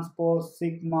transpose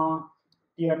sigma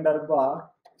t under bar.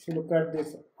 If you look at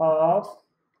this of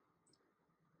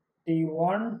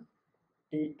t1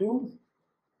 t2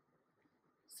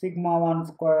 sigma 1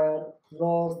 square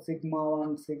rho sigma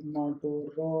 1 sigma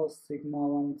 2 rho sigma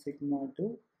 1 sigma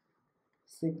 2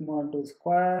 sigma 2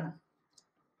 square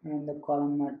and the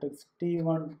column matrix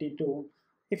t1 t2.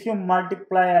 If you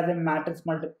multiply as a matrix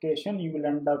multiplication, you will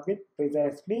end up with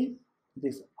precisely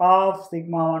this of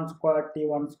sigma 1 square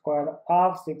t1 square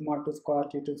of sigma 2 square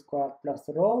t2 square plus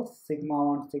rho sigma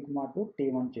 1 sigma 2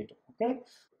 t1 t2.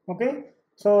 Okay,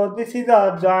 so this is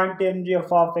a joint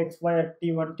MGF of xy at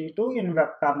t1 t2 in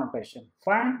vector notation.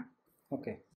 Fine.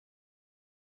 Okay.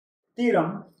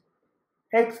 Theorem: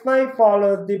 xy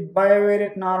follows the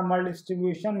bivariate normal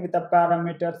distribution with the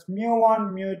parameters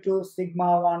mu1, mu2,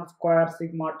 sigma 1 square,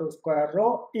 sigma 2 square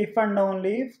rho if and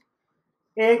only if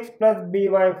ax plus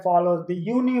by follows the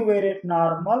univariate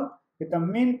normal with the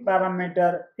mean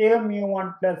parameter a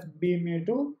mu1 plus b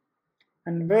mu2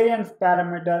 and variance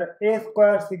parameter a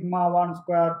square sigma 1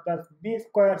 square plus b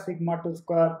square sigma 2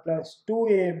 square plus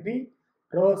 2ab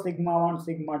rho sigma 1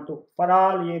 sigma 2 for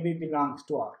all ab belongs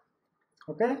to R.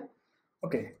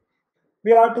 Okay,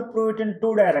 we have to prove it in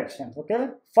two directions. Okay,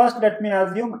 first let me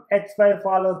assume xy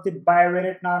follows the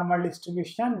bivariate normal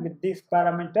distribution with these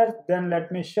parameters. Then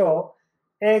let me show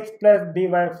ax plus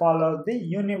by follows the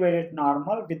univariate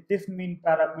normal with this mean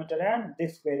parameter and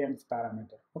this variance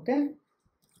parameter.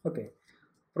 Okay,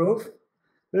 proof: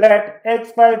 let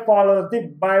xy follows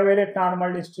the bivariate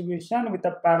normal distribution with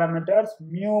the parameters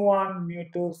mu1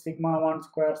 mu2 sigma 1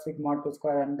 square sigma 2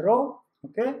 square and rho.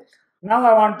 Okay, now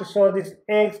I want to show this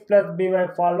ax plus by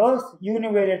follows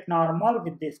univariate normal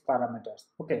with these parameters.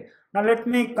 Okay, now let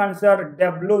me consider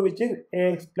w, which is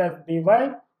ax plus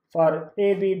by for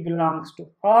ab belongs to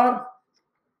R.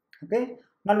 Okay,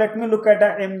 now let me look at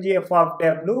the MGF of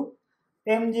w.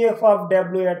 MGF of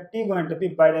w at t going to be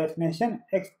by definition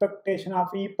expectation of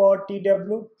e power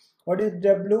tw. What is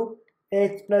w?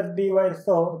 X plus by.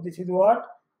 So this is what?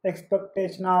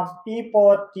 Expectation of e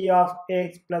power t of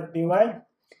x plus by.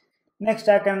 Next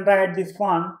I can write this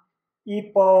one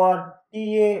e power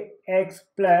tax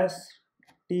plus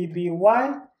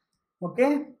tby.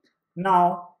 Okay.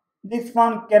 Now this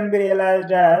one can be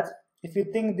realized as, if you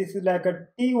think this is like a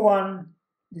t1,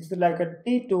 this is like a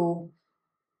t2.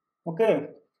 Okay,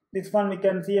 this one we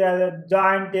can see as a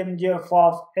joint MGF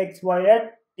of xy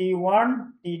at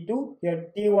t1 t2. Here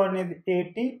t1 is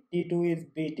at, t2 is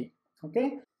bt.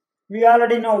 Okay, we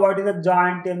already know what is the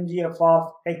joint MGF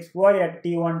of xy at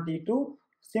t1 t2.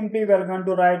 Simply we are going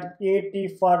to write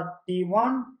at for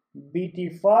t1,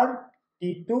 bt for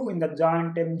t2 in the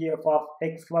joint MGF of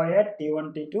xy at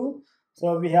t1 t2.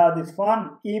 So we have this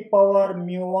one e power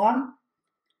mu1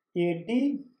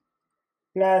 at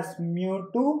plus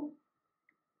mu2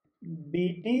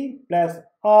 bt plus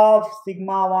of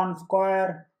sigma 1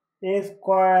 square a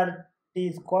square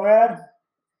t square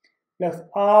plus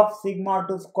of sigma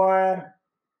 2 square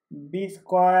b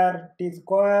square t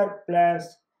square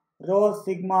plus rho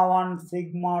sigma 1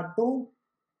 sigma 2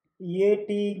 at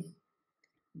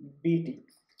bt.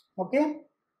 Okay,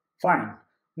 fine.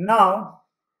 Now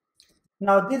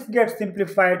this gets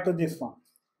simplified to this one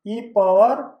e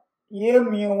power a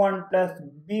mu1 plus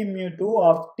b mu2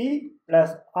 of t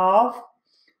plus of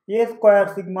a square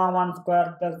sigma 1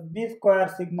 square plus b square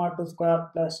sigma 2 square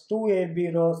plus 2ab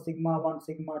rho sigma 1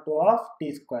 sigma 2 of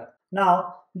t square.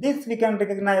 Now this we can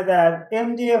recognize as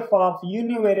MGF of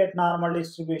univariate normal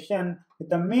distribution with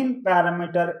the mean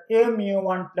parameter a mu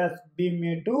 1 plus b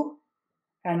mu 2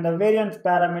 and the variance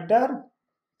parameter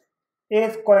a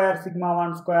square sigma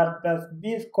 1 square plus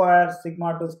b square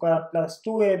sigma 2 square plus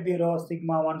 2ab rho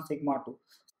sigma 1 sigma 2.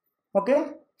 Okay,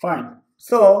 fine.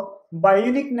 So by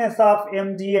uniqueness of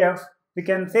MGF, we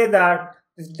can say that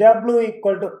this W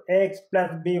equal to X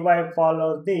plus BY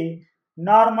follows the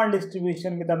normal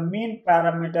distribution with the mean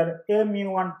parameter a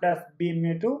mu1 plus b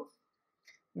mu2,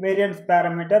 variance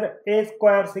parameter a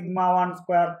square sigma 1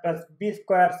 square plus b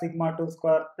square sigma 2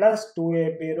 square plus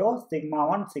 2ab rho sigma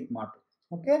 1 sigma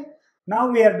 2. Okay, now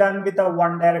we are done with the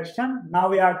one direction. Now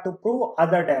we have to prove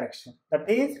other direction. That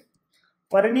is,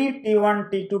 for any t1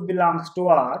 t2 belongs to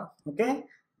R, okay,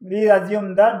 we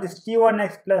assume that this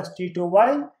t1x plus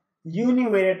t2y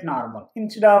univariate normal.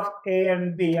 Instead of a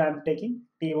and b, I am taking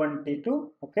t1 t2.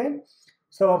 Okay,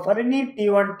 so for any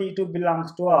t1 t2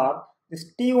 belongs to R, this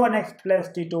t1x plus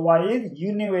t2y is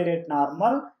univariate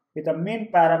normal with a mean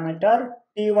parameter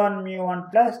t1 mu1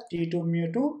 plus t2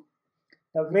 mu2,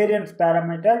 the variance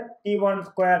parameter t1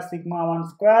 square sigma 1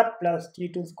 square plus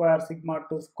t2 square sigma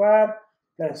 2 square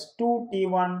plus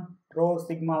 2t1 rho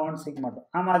sigma 1 sigma 2.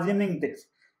 I am assuming this.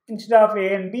 Instead of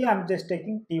a and b, I am just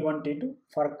taking t1 t2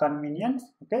 for convenience.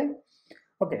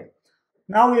 Okay.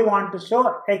 Now we want to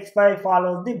show xy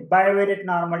follows the bivariate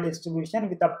normal distribution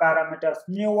with the parameters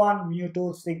mu1,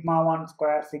 mu2, sigma 1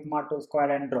 square, sigma 2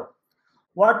 square and rho.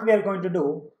 What we are going to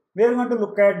do, we are going to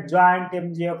look at joint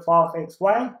MGF of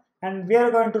xy and we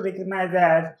are going to recognize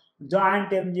as joint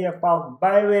MGF of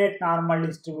bivariate normal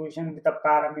distribution with the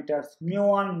parameters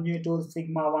mu1, mu2,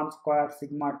 sigma 1 square,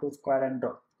 sigma 2 square and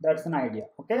rho. That's an idea.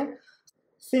 Okay.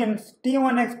 Since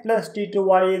t1x plus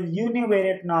t2y is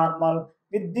univariate normal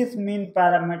with this mean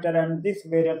parameter and this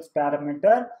variance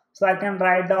parameter, so I can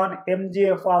write down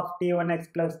MGF of t1x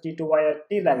plus t2y at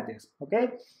t like this. Okay.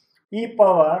 E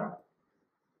power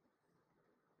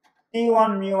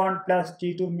t1 mu1 plus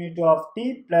t2 mu2 of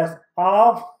t plus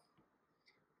of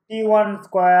t1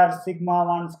 square sigma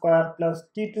 1 square plus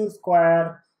t2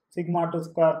 square sigma 2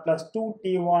 square plus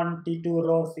 2t1 t2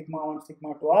 rho sigma 1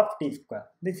 sigma 2 of t square.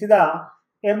 This is the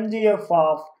MGF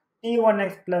of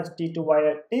t1x plus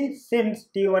t2y at t, since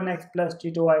t1x plus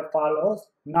t2y follows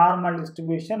normal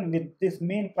distribution with this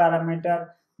mean parameter,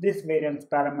 this variance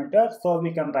parameter, so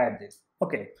we can write this.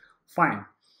 Okay, fine.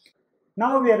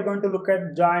 Now we are going to look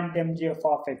at joint MGF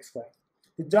of xy.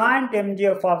 The joint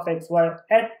MGF of xy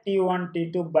at t1,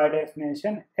 t2 by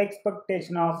definition,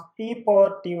 expectation of e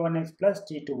power t1x plus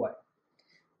t2y.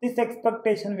 This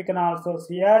expectation we can also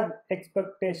see as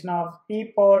expectation of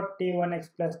e power t1x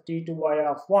plus t2y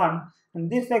of 1, and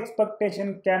this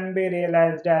expectation can be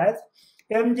realized as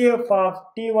MGF of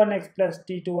t1x plus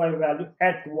t2y value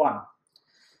at 1.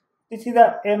 This is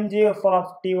the MGF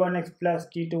of t1x plus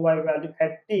t2y value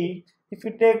at t. If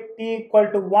you take t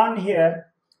equal to 1 here,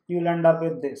 you will end up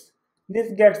with this.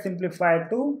 This gets simplified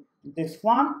to this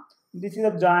one. This is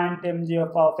a joint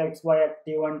MGF of xy at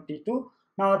t1, t2.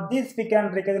 Now this we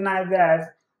can recognize as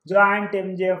joint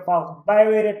MGF of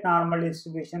bivariate normal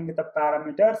distribution with the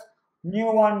parameters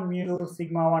mu1, mu2,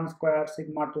 sigma 1 square,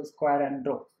 sigma 2 square and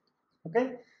rho.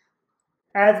 Okay.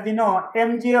 As we know,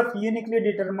 MGF uniquely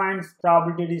determines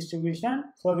probability distribution.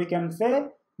 So we can say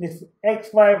this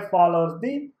xy follows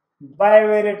the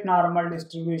bivariate normal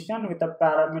distribution with the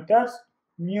parameters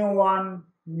mu1,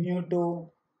 mu2,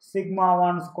 sigma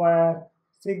 1 square,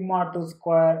 sigma 2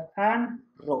 square and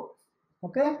rho.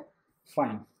 Okay,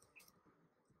 fine.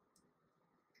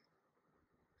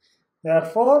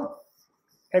 Therefore,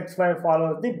 xy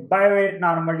follows the bivariate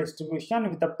normal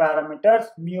distribution with the parameters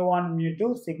mu1,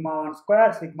 mu2, sigma 1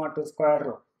 square, sigma 2 square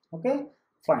rho. Okay,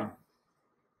 fine.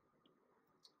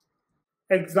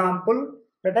 Example,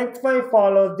 that xy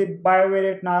follows the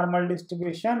bivariate normal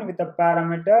distribution with the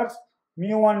parameters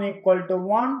mu1 equal to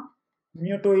 1,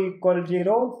 mu2 equal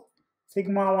 0,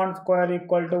 sigma 1 square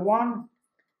equal to 1,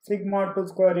 sigma 2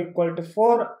 square equal to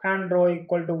 4 and rho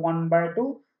equal to 1 by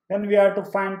 2. Then we have to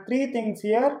find three things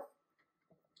here.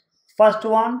 First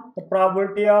one, the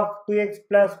probability of 2x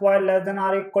plus y less than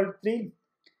or equal to 3.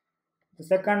 The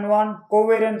second one,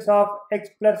 covariance of x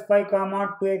plus y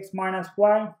comma 2x minus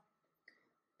y.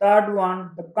 Third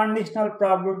one, the conditional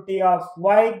probability of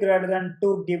y greater than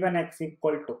 2 given x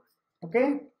equal to.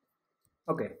 Okay.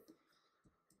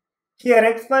 Here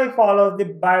xy follows the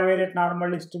bivariate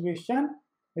normal distribution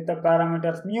with the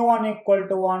parameters mu1 equal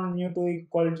to 1, mu2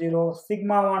 equal 0,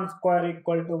 sigma 1 square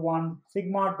equal to 1,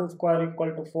 sigma 2 square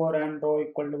equal to 4, and rho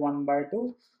equal to 1 by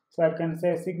 2. So I can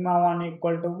say sigma 1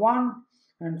 equal to 1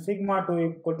 and sigma 2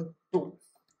 equal to 2.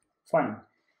 Fine.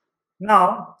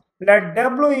 Now let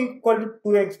w equal to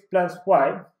 2x plus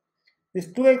y. This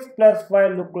 2x plus y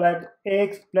look like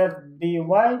ax plus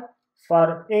by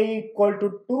for a equal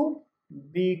to 2,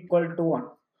 b equal to 1.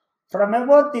 From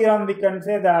above theorem, we can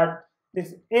say that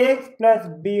this ax plus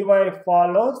by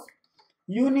follows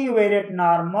univariate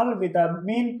normal with a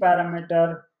mean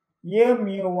parameter a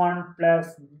mu1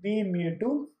 plus b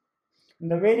mu2,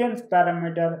 and the variance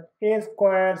parameter a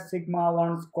square sigma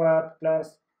 1 square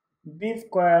plus b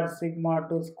square sigma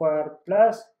 2 square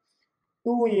plus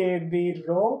 2ab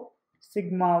rho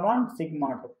sigma 1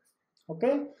 sigma 2.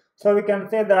 Okay, so we can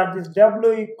say that this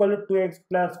w equal to 2x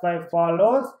plus y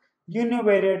follows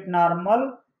univariate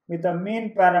normal with a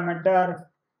mean parameter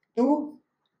 2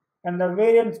 and the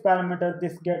variance parameter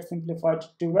this gets simplified to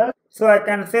 12. So I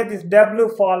can say this w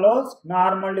follows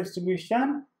normal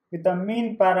distribution with a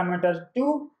mean parameter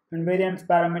 2 and variance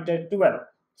parameter 12.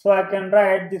 So I can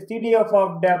write the CDF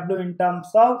of w in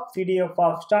terms of CDF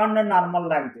of standard normal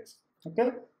like this.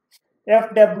 Okay,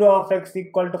 fw of x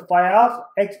equal to phi of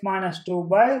x minus 2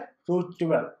 by root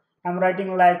 12. I'm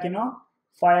writing like,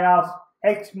 phi of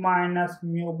x minus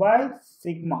mu by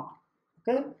sigma.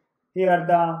 Okay, here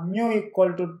the mu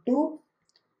equal to 2.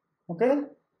 Okay,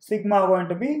 sigma going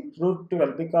to be root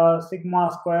 12 because sigma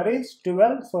square is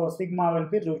 12, so sigma will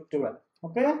be root 12.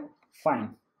 Okay,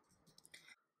 fine.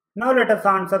 Now let us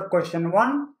answer question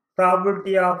 1.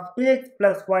 Probability of 2x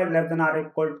plus y less than or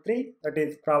equal to 3, that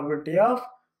is probability of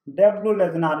w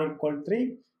less than or equal to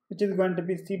 3, which is going to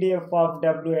be CDF of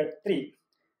w at 3.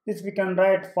 This we can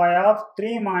write phi of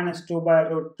 3 minus 2 by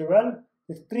root 12.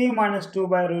 This 3 minus 2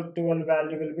 by root 12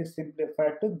 value will be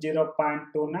simplified to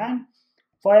 0.29.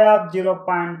 Phi of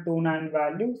 0.29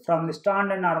 value from the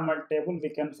standard normal table we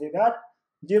can see that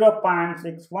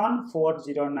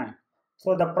 0.61409.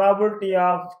 So the probability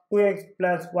of 2x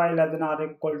plus y less than or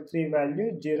equal to 3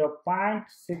 value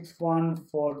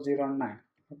 0.61409.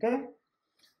 Okay,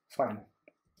 fine.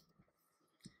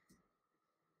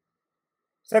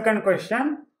 Second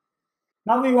question.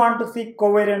 Now we want to see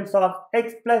covariance of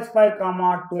x plus y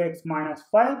comma 2x minus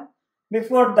 5.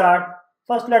 Before that,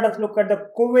 first let us look at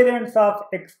the covariance of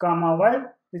x comma y.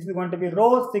 This is going to be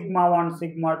rho sigma 1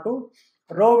 sigma 2.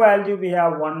 Rho value we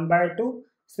have 1 by 2.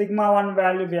 Sigma 1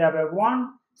 value we have a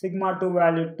 1. Sigma 2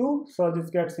 value 2. So this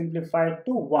gets simplified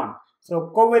to 1. So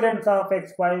covariance of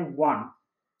x y 1.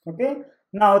 Okay.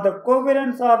 Now the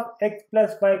covariance of x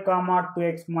plus y comma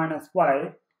 2x minus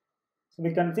y. So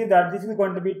we can see that this is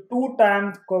going to be 2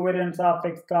 times covariance of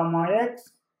x comma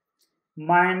x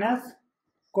minus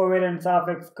covariance of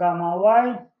x comma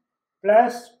y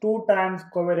plus 2 times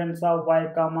covariance of y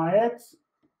comma x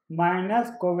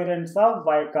minus covariance of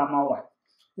y comma y.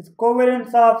 This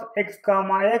covariance of x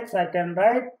comma x I can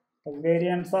write the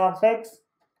variance of x.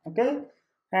 Okay,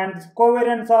 and this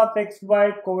covariance of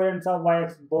xy, covariance of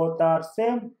yx both are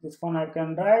same. This one I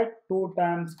can write 2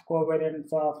 times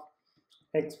covariance of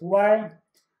xy,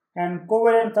 and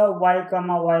covariance of y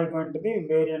comma y going to be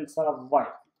variance of y.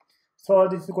 So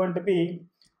this is going to be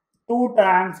 2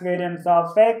 times variance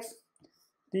of x.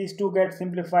 These two get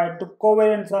simplified to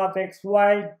covariance of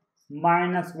xy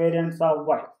minus variance of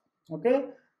y. Okay,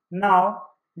 now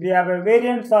we have a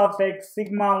variance of x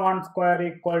sigma 1 square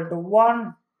equal to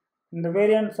 1 and the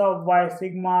variance of y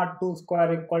sigma 2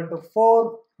 square equal to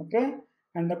 4. Okay,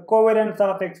 and the covariance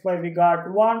of xy we got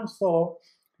 1, so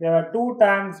there are 2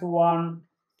 times 1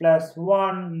 plus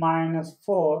 1 minus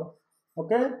 4.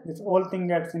 Okay, this whole thing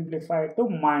gets simplified to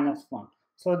minus 1.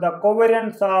 So the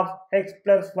covariance of x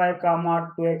plus y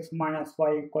comma 2x minus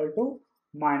y equal to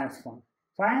minus 1.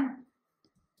 Fine.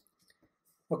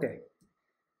 Okay.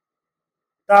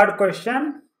 Third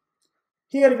question.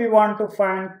 Here we want to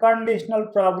find conditional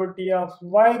probability of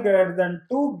y greater than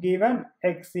 2 given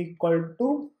x equal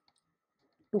to.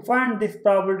 To find this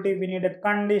probability, we need a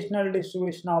conditional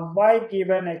distribution of y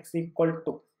given x equal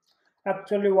to.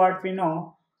 Actually, what we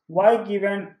know, y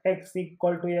given x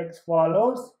equal to x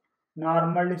follows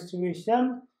normal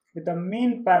distribution with a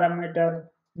mean parameter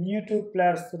mu2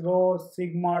 plus rho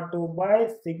sigma 2 by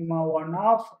sigma 1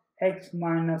 of x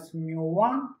minus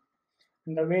mu1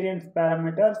 and the variance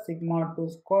parameter sigma 2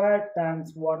 square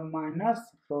times 1 minus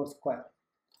rho square.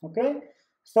 Okay,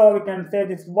 so we can say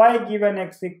this y given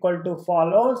x equal to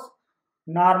follows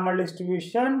normal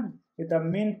distribution with a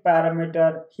mean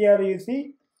parameter. Here you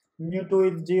see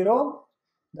mu2 is 0,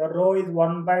 the rho is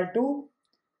 1 by 2,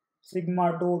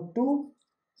 sigma 2 2,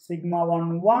 sigma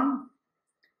 1 1,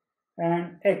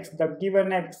 and x, the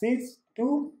given x is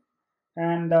 2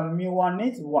 and the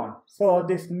mu1 is 1. So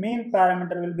this mean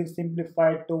parameter will be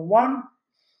simplified to 1,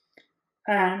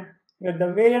 and here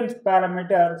the variance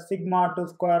parameter sigma 2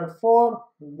 square 4,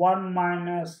 1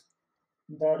 minus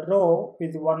the row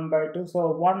is 1 by 2,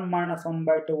 so 1 minus 1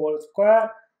 by 2 whole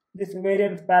square. This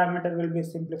variance parameter will be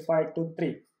simplified to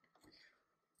 3.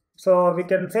 So we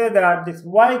can say that this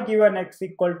y given x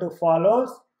equal to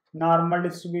follows: normal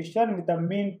distribution with a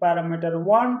mean parameter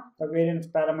 1, the variance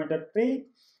parameter 3.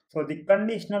 So the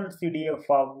conditional CDF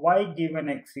of y given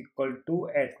x equal to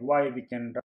at y we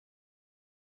can write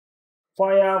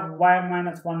phi of y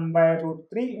minus 1 by root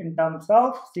 3 in terms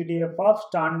of CDF of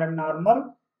standard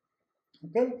normal.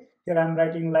 Okay, here I am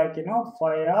writing like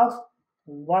phi of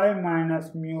y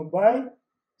minus mu by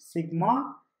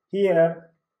sigma.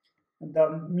 Here the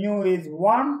mu is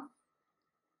 1,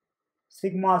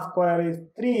 sigma square is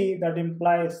 3, that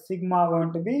implies sigma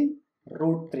going to be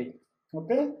root 3.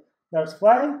 Okay, that's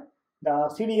why the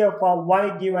CDF of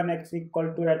y given x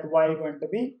equal to at y going to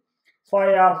be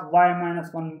phi of y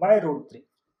minus 1 by root 3.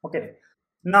 Okay,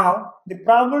 now the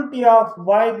probability of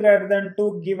y greater than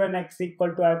 2 given x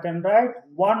equal to, I can write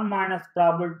 1 minus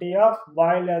probability of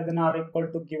y less than or equal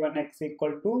to given x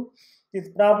equal to, this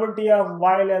probability of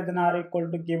y less than or equal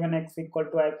to given x equal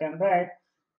to, I can write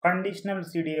conditional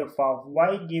CDF of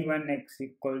y given x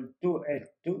equal to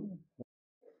h2.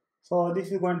 So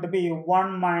this is going to be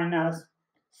 1 minus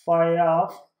phi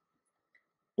of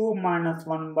 2 minus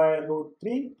 1 by root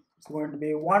 3. It's going to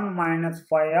be 1 minus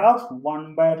phi of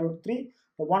 1 by root 3.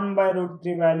 The 1 by root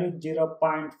 3 value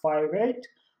 0.58,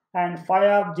 and phi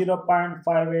of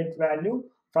 0.58 value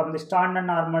from the standard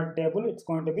normal table, it's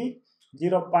going to be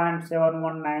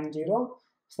 0.7190.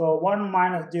 So 1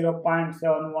 minus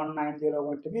 0.7190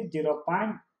 going to be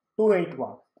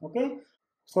 0.281. Okay.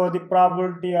 So the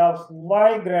probability of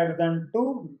y greater than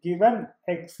 2 given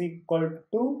x equal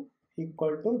to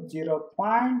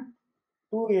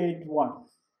 0.281.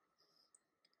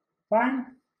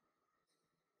 Fine.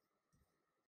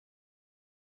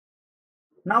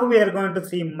 Now we are going to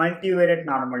see multivariate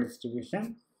normal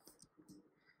distribution.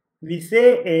 We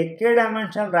say a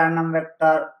k-dimensional random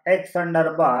vector x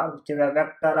under bar, which is a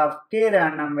vector of k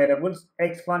random variables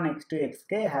x1, x2,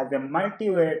 xk, has a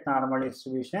multivariate normal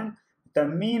distribution with a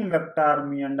mean vector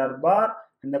mu under bar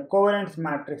and the covariance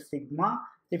matrix sigma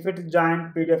if its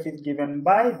joint PDF is given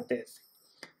by this: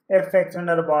 f x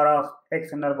under bar of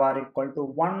x under bar equal to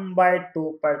 1 by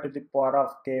 2 pi to the power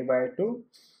of k by 2,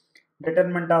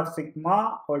 determinant of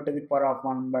sigma whole to the power of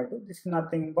 1 by 2. This is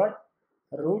nothing but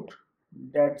root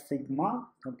that sigma,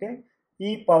 okay,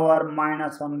 e power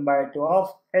minus 1 by 2 of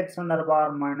x under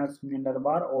bar minus mu under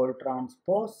bar all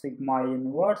transpose sigma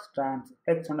inverse trans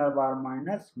x under bar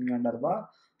minus mu under bar.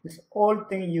 This whole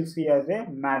thing you see as a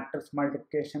matrix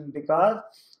multiplication, because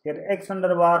here x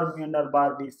under bar mu under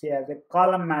bar we see as a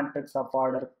column matrix of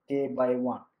order k by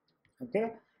 1.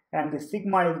 Okay, and the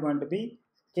sigma is going to be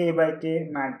k by k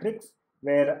matrix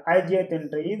where ijth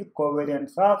entry is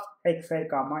covariance of xi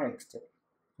comma xj.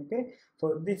 Okay,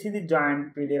 so this is the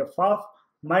joint PDF of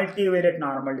multivariate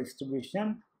normal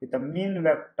distribution with a mean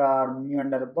vector mu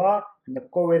under bar and the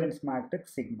covariance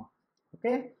matrix sigma.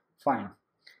 Okay, fine.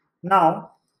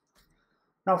 Now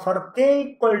for k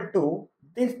equal to,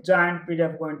 this joint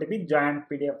PDF going to be joint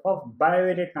PDF of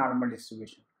bivariate normal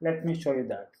distribution. Let me show you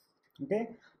that. Okay,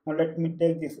 now let me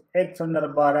take this x under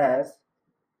bar as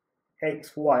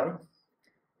xy,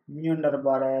 mu under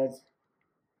bar as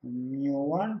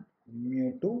mu1,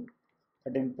 mu2.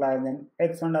 That implies then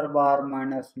x under bar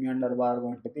minus mu under bar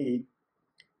going to be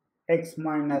x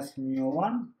minus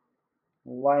mu1,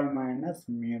 y minus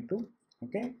mu2.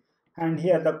 Okay, and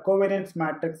here the covariance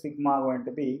matrix sigma going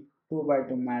to be 2 by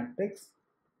 2 matrix,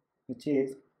 which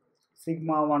is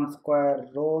sigma 1 square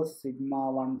rho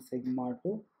sigma 1 sigma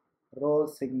 2 rho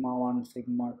sigma 1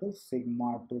 sigma 2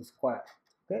 sigma 2 square.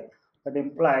 Okay, that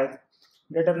implies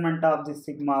determinant of this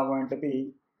sigma going to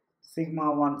be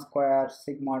sigma 1 square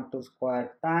sigma 2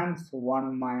 square times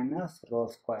 1 minus rho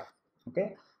square.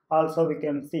 Okay, also we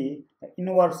can see the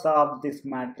inverse of this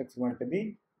matrix going to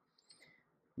be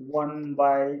 1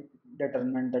 by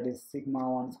determinant, that is sigma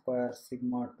 1 square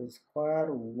sigma 2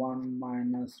 square 1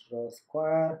 minus rho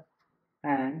square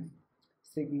and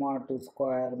sigma 2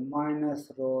 square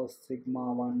minus rho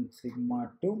sigma 1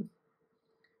 sigma 2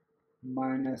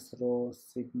 minus rho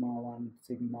sigma 1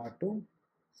 sigma 2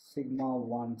 sigma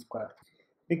 1 square,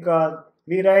 because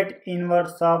we write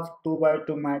inverse of 2 by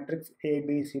 2 matrix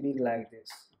ABCD like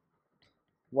this: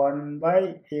 1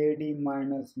 by AD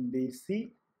minus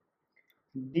BC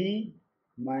D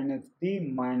minus B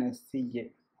minus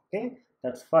CA. Okay,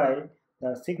 that's why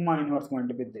the sigma inverse going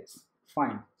to be this.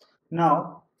 Fine.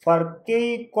 Now for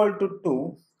k equal to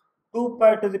 2, 2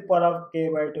 pi to the power of k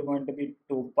by 2 going to be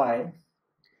 2 pi,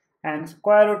 and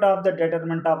square root of the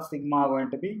determinant of sigma going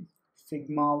to be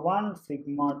sigma 1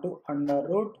 sigma 2 under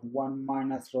root 1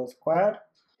 minus rho square.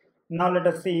 Now let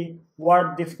us see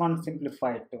what this one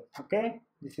simplified to. Okay,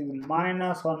 this is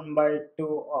minus 1 by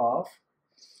 2 of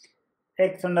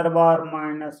x under bar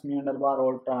minus mu under bar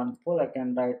whole transpose. I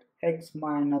can write x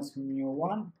minus mu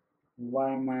 1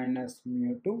 y minus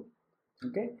mu 2.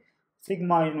 Okay,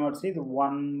 sigma inverse is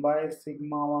 1 by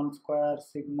sigma 1 square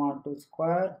sigma 2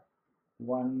 square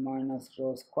 1 minus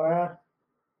rho square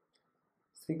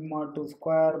sigma 2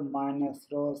 square minus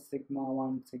rho sigma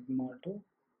 1 sigma 2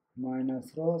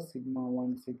 minus rho sigma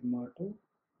 1 sigma 2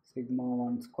 sigma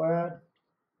 1 square,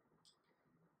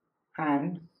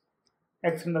 and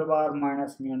x under bar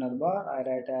minus mu under bar I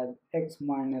write as x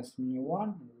minus mu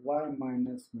 1 y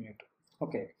minus mu 2.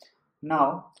 Okay,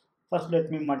 now first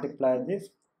let me multiply this.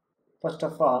 First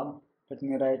of all, let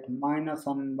me write minus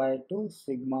 1 by 2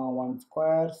 sigma 1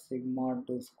 square sigma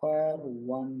 2 square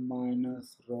 1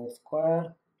 minus rho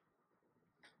square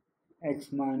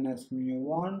x minus mu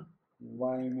 1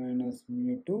 y minus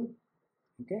mu 2.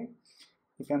 Okay,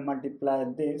 if I multiply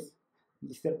this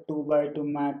is a 2 by 2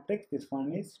 matrix, this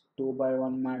one is 2 by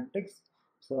 1 matrix,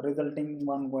 so resulting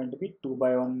one going to be 2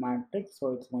 by 1 matrix,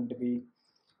 so it's going to be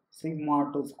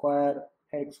sigma 2 square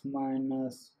x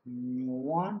minus mu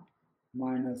 1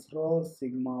 minus rho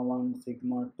sigma 1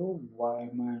 sigma 2 y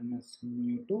minus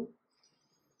mu 2.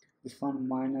 This one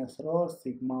minus rho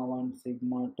sigma 1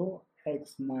 sigma 2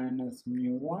 x minus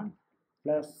mu 1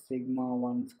 plus sigma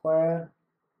 1 square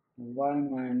y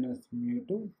minus mu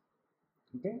 2.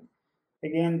 Okay,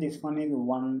 again this one is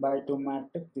 1 by 2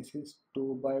 matrix, this is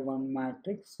 2 by 1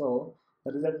 matrix, so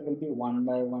the result will be 1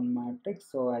 by 1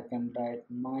 matrix, so I can write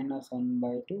minus 1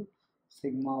 by 2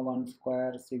 sigma 1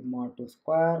 square sigma 2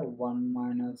 square 1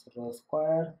 minus rho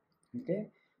square.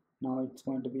 Okay, now it's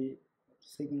going to be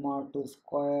sigma 2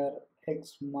 square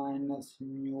x minus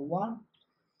mu 1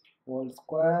 whole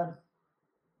square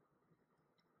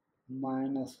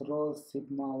minus rho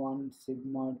sigma 1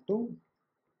 sigma 2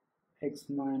 x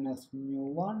minus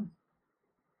mu 1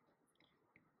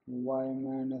 y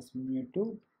minus mu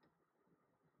 2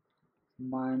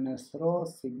 minus rho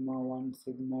sigma 1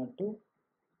 sigma 2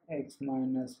 x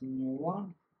minus mu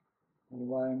 1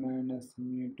 y minus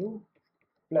mu 2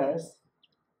 plus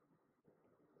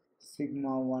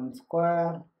sigma 1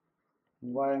 square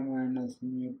y minus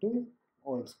mu 2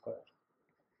 whole square.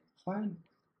 Fine.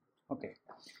 Okay,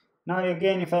 now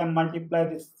again if I multiply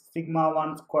this sigma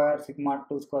 1 square sigma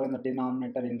 2 square in the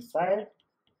denominator inside,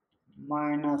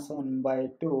 minus 1 by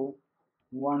 2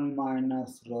 1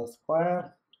 minus rho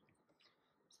square,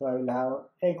 so I will have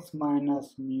x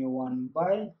minus mu 1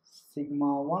 by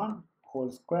sigma 1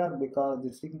 whole square, because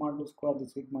the sigma 2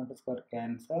 square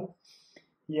cancel.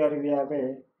 Here we have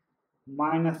a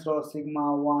minus rho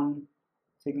sigma 1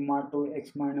 sigma 2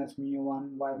 x minus mu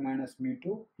 1 y minus mu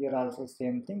 2. Here also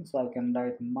same thing, so I can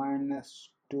write minus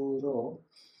 2 rho,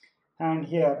 and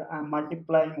here I am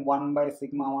multiplying 1 by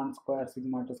sigma 1 square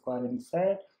sigma 2 square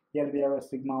inside. Here we have a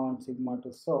sigma 1 sigma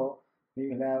 2, so we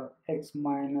will have x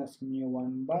minus mu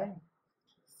 1 by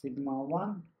sigma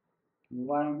 1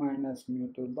 y minus mu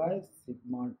 2 by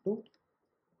sigma 2.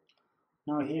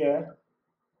 Now here,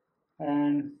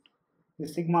 and the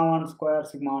sigma 1 square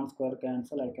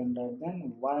cancel, I can write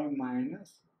then y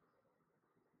minus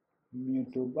mu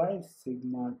 2 by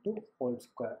sigma 2 whole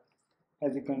square.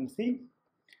 As you can see,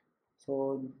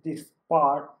 so this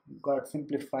part got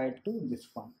simplified to this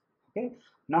one. Okay,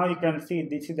 now you can see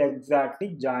this is exactly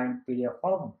joint PDF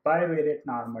of bivariate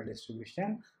normal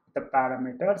distribution. The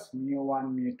parameters mu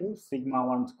 1 mu 2 sigma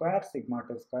 1 square sigma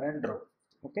 2 square and rho.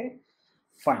 Okay,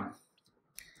 fine.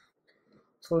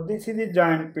 So this is the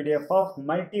joint PDF of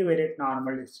multivariate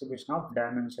normal distribution of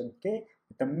dimension k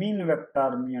with the mean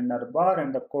vector mu under bar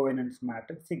and the covariance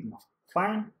matrix sigma.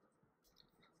 Fine.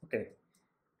 Okay.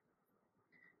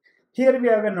 Here we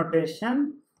have a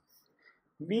notation.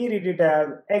 We read it as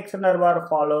x under bar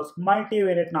follows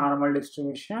multivariate normal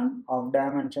distribution of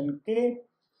dimension k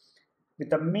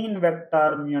with a mean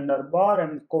vector mu under bar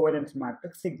and covariance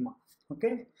matrix sigma.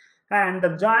 Okay, and the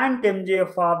joint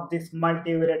MGF of this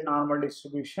multivariate normal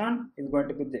distribution is going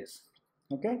to be this.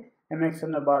 Okay, mx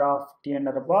under bar of t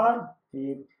under bar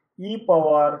is e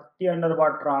power t under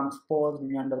bar transpose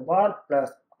mu under bar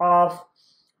plus of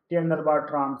t under bar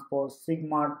transpose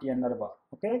sigma t under bar.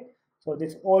 Okay, so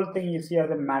this whole thing you see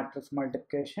as a matrix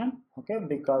multiplication. Okay,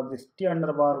 because this t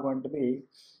under bar going to be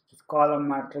this column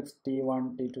matrix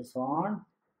t1 t2 so on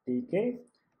tk,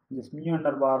 This mu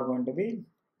under bar going to be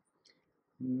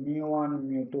mu1,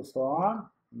 mu2, so on,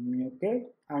 mu k,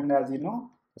 and as you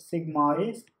know, sigma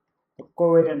is the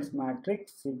covariance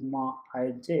matrix sigma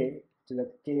ij to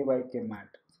the k by k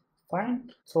matrix. Fine.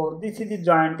 So this is the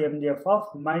joint MGF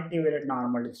of multivariate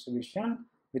normal distribution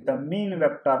with a mean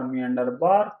vector mu under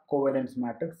bar covariance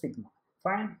matrix sigma.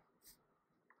 Fine.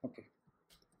 Okay.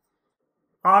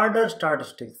 Order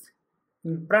statistics.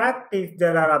 In practice,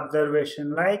 there are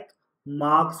observations like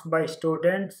marks by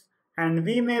students, and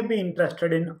we may be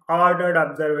interested in ordered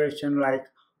observation like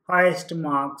highest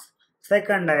marks,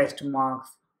 second highest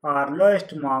marks, or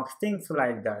lowest marks, things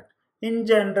like that. In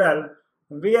general,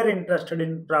 we are interested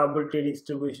in probability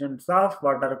distributions of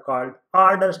what are called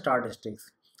order statistics.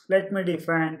 Let me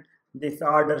define this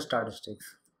order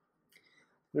statistics.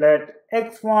 Let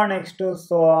x1, x2,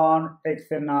 so on,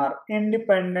 xn are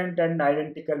independent and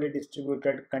identically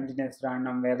distributed continuous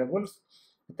random variables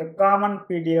with a common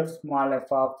PDF small f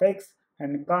of x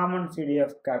and common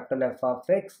CDF capital F of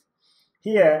x.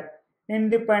 Here,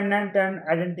 independent and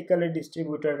identically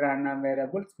distributed random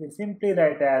variables we simply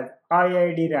write as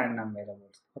IID random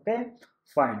variables. Okay,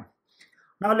 fine.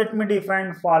 Now let me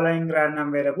define following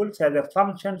random variables as a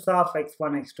functions of x1,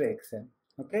 x2, xn.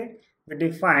 Okay, we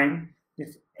define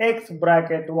this x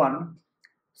bracket 1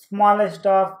 smallest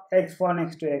of x1,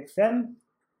 x2, xn.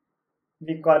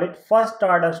 We call it first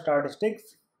order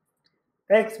statistics.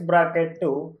 X bracket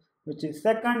 2, which is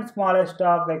second smallest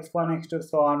of x1, x2,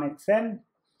 so on, xn.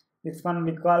 This one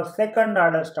we call second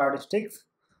order statistics,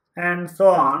 and so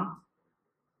on.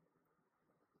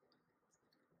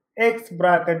 X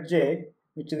bracket j,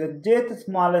 which is the jth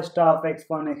smallest of x1,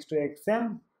 x2,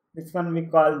 xn. This one we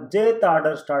call jth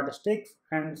order statistics,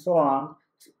 and so on.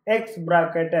 X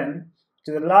bracket n,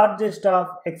 which is the largest of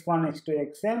x1, x2,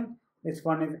 xn. This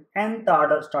one is nth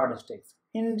order statistics.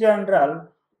 In general,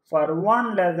 for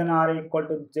 1 less than or equal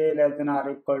to j less than or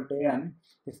equal to n,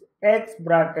 this x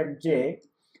bracket j,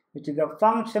 which is a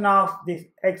function of this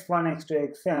x1,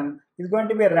 x2, xn, is going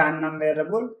to be a random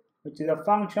variable, which is a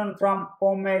function from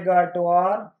omega to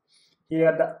r.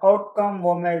 Here the outcome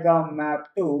omega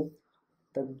map to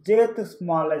the jth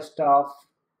smallest of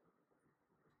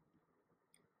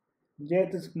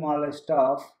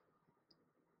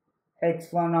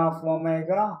x1 of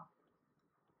omega,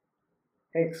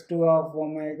 x2 of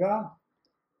omega,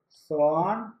 so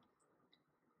on,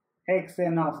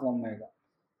 xn of omega.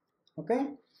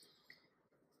 Okay.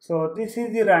 So this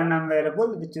is the random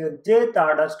variable which is a jth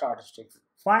order statistics.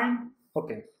 Fine.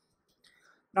 Okay.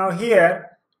 Now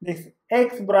here this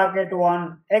x bracket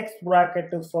 1, x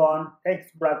bracket 2, so on,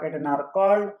 x bracket n are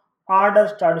called order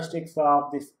statistics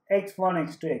of this x1,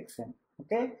 x2, xn.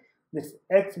 Okay. This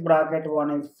x bracket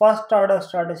 1 is first order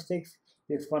statistics.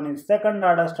 This one is second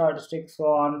order statistics. So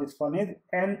on. This one is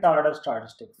nth order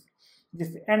statistics.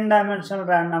 This n-dimensional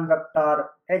random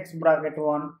vector x bracket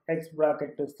 1, x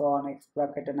bracket 2, so on, x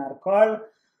bracket n are called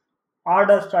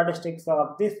order statistics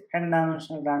of this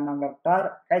n-dimensional random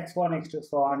vector x1, x2,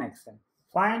 so on, xn.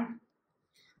 Fine.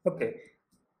 Okay.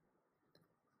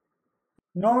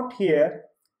 Note here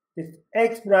this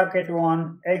x bracket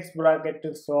 1, x bracket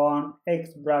 2, so on, x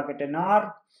bracket n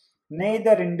are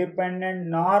neither independent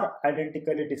nor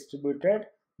identically distributed,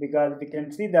 because we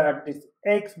can see that this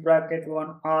x bracket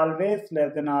 1 always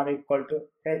less than or equal to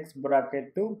x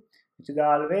bracket 2, which is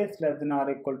always less than or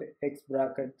equal to x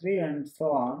bracket 3, and so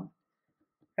on.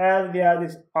 As we have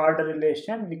this order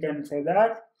relation, we can say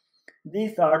that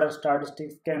these order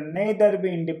statistics can neither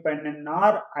be independent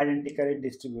nor identically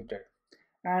distributed.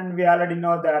 And we already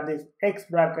know that this x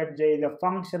bracket j is a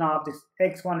function of this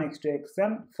x1, x2,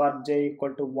 xn for j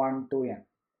equal to 1 to n.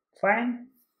 Fine?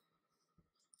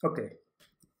 Okay.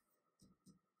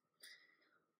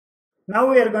 Now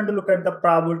we are going to look at the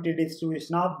probability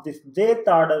distribution of this jth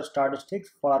order statistics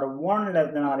for 1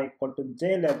 less than or equal to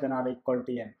j less than or equal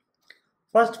to n.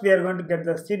 First, we are going to get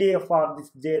the CDF of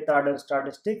this jth order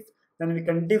statistics. Then we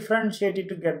can differentiate it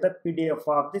to get the PDF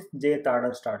of this jth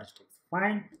order statistics.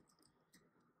 Fine.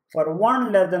 For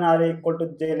 1 less than or equal to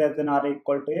j less than or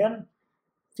equal to n,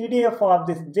 CDF of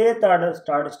this jth order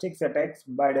statistics at x,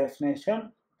 by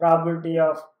definition, probability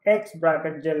of x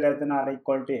bracket j less than or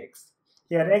equal to x.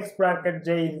 Here x bracket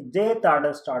j is jth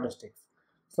order statistics.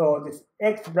 So this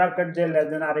x bracket j less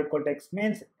than or equal to x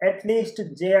means at least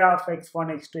j of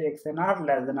x1, x2, xn are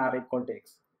less than or equal to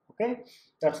x. Okay,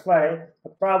 that's why the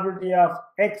probability of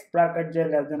x bracket j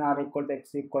less than or equal to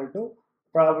x equal to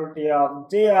probability of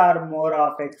j or more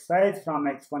of x size from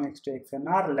x1, x2, xn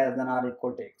are less than or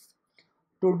equal to x.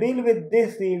 To deal with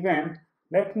this event,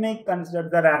 let me consider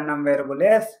the random variable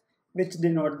s. which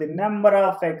denote the number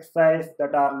of xi's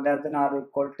that are less than or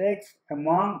equal to x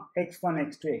among x1,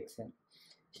 x2, xn.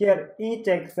 Here each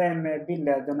xi may be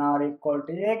less than or equal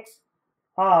to x,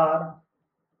 or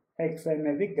xi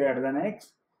may be greater than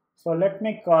x. So let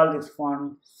me call this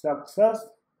one success,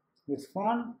 this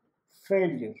one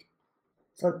failure.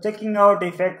 So checking out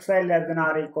if xi less than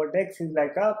or equal to x is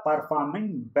like a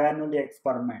performing Bernoulli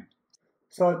experiment.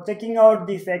 So checking out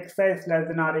this xi is less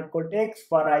than or equal to x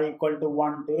for I equal to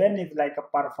 1 to n is like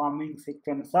a performing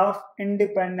sequence of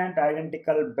independent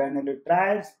identical Bernoulli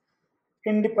trials.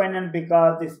 Independent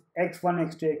because this x1,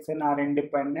 x2, xn are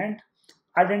independent.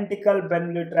 Identical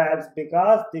Bernoulli trials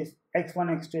because this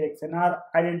x1, x2, xn are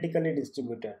identically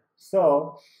distributed.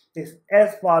 So this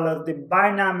S follows the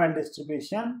binomial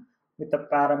distribution with the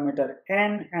parameter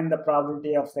n and the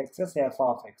probability of success f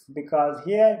of x, because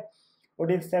here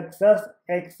what is success?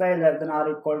 Xi less than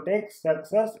or equal to x,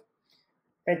 success;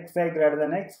 xi greater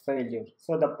than x, failure.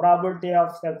 So the probability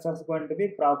of success is going to be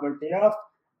probability of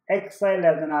xi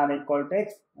less than or equal to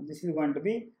x. This is going to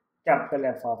be capital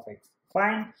F of x.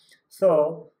 Fine.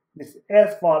 So this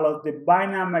S follows the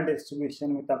binomial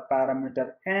distribution with the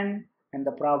parameter n, and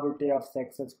the probability of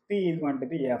success p is going to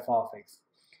be f of x.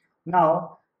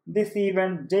 Now this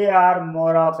event j or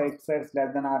more of x is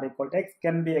less than or equal to x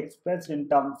can be expressed in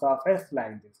terms of s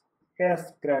like this: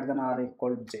 s greater than or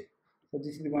equal to j. So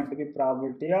this is going to be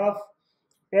probability of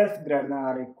s greater than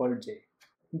or equal to j.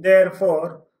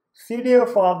 Therefore,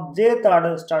 CDF of jth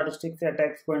order statistics at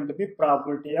x is going to be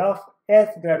probability of s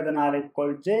greater than or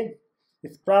equal to j.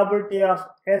 This probability of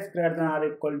s greater than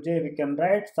or equal to j we can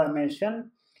write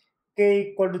summation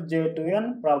k equal to j to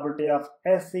n, probability of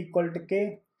s equal to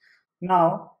k.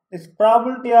 Now, this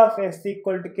probability of s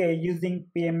equal to k using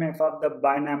PMF of the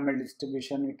binomial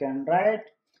distribution we can write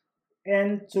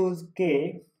n choose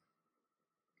k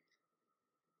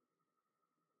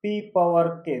p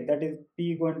power k, that is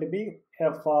p going to be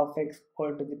f of x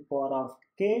equal to the power of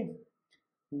k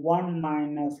 1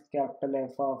 minus capital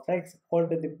F of x equal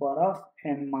to the power of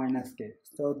n minus k.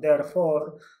 So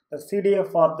therefore, the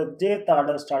CDF of the jth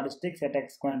order statistics at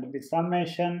x is going to be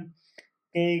summation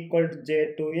k equal to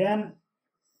j to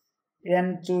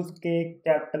n choose k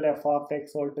capital F of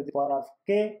x equal to the power of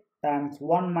k times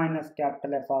 1 minus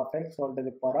capital F of x equal to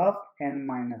the power of n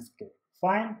minus k.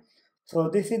 Fine. So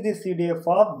this is the CDF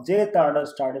of jth order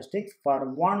statistics for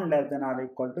 1 less than or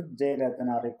equal to j less than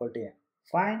or equal to n.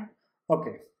 Fine.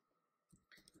 Okay.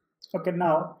 Okay,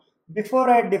 now before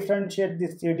I differentiate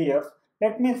this CDF,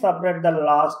 let me separate the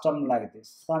last term like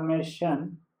this: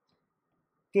 summation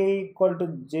k equal to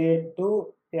j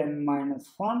to n minus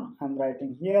 1. I'm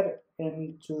writing here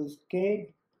n choose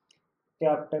k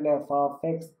capital F of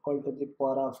x equal to the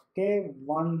power of k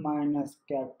 1 minus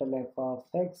capital F of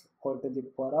x equal to the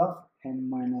power of n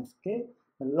minus k.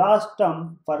 The last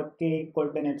term for k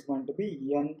equal to n, it's going to be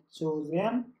n choose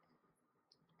n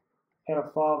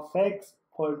f of x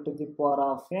equal to the power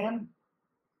of n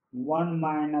 1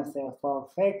 minus f of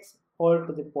x whole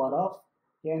to the power of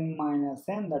n minus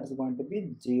n, that is going to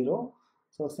be 0.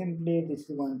 So simply this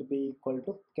is going to be equal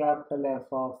to capital F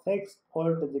of x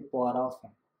whole to the power of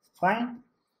n. Fine.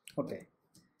 Okay.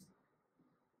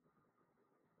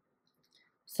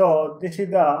 So this is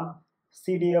the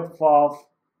CDF of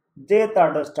jth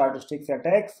order statistics at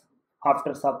x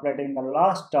after separating the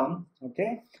last term.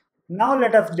 Okay. Now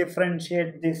let us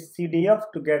differentiate this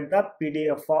CDF to get the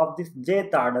PDF of this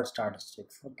jth order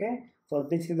statistics. Okay. So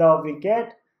this is how we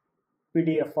get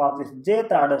PDF of this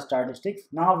jth order statistics.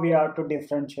 Now we have to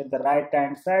differentiate the right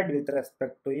hand side with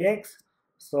respect to x.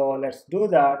 So let's do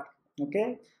that.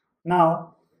 Okay.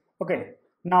 Now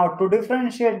to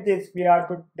differentiate this, we have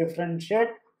to differentiate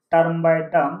term by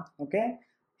term. Okay.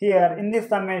 Here in this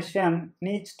summation, in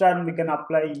each term we can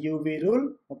apply UV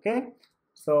rule. Okay.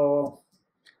 So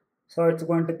it's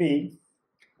going to be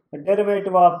the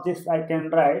derivative of this. I can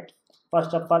write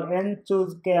first of all n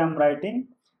choose k. I'm writing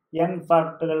n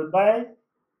factorial by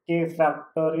k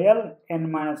factorial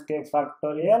n minus k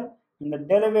factorial, and the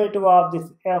derivative of this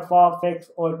f of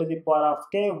x all to the power of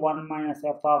k 1 minus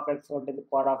f of x all to the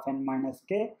power of n minus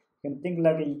k. You can think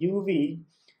like a uv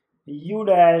u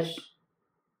dash,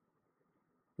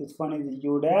 this one is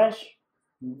u dash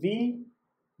v,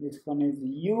 this one is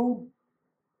u,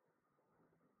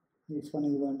 this one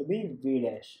is going to be v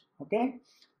dash. Okay,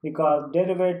 because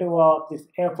derivative of this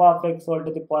f of x all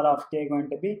to the power of k going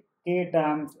to be k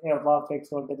times f of x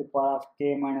all to the power of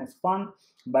k minus 1.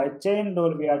 By chain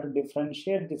rule, we have to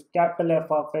differentiate this capital F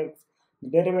of x. The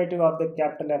derivative of the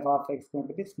capital F of x going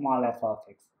to be small f of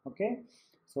x. Okay,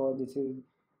 so this is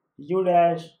u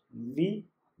dash v.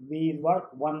 V is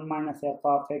what? 1 minus f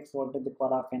of x all to the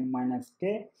power of n minus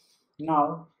k.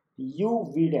 Now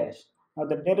uv dash. Now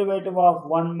the derivative of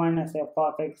 1 minus f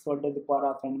of x whole to the power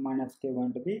of n minus k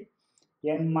going to be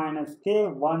n minus k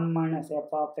 1 minus f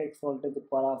of x whole to the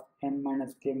power of n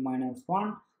minus k minus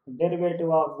 1.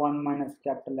 Derivative of 1 minus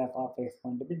capital F of x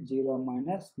going to be 0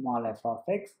 minus small f of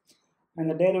x. And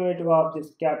the derivative of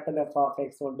this capital F of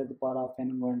x whole to the power of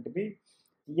n going to be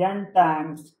n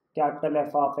times capital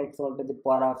F of x whole to the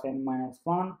power of n minus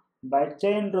 1. By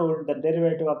chain rule, the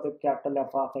derivative of the capital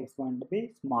F of x going to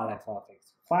be small f of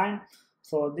x. Fine.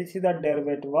 So this is the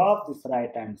derivative of this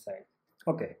right hand side.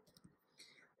 Okay.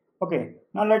 Okay.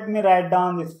 Now let me write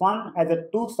down this one as a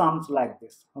two sums like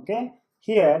this. Okay.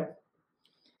 Here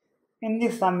in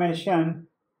this summation,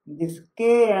 this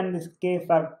k and this k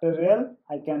factorial,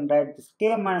 I can write this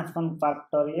k minus 1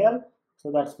 factorial.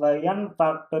 So that's why n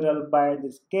factorial by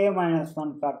this k minus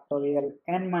 1 factorial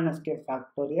n minus k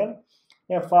factorial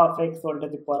f of x whole to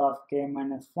the power of k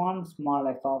minus 1 small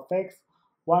f of x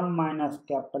 1 minus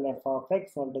capital F of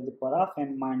x whole to the power of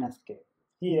n minus k.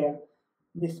 Here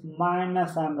this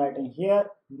minus I am writing here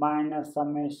minus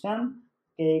summation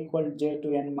k equal j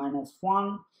to n minus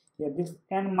 1. Here this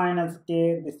n minus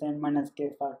k, this n minus k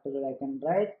factorial I can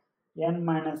write n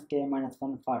minus k minus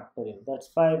 1 factorial. That's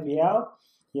why we have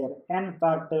here n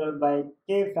factorial by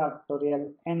k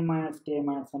factorial n minus k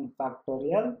minus 1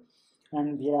 factorial,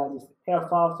 and we have this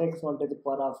f of x whole to the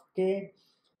power of k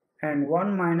and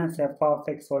 1 minus f of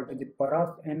x whole to the power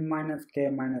of n minus k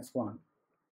minus 1.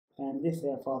 And this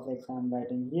f of x I am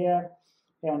writing here,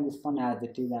 and this one as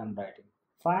it is I am writing.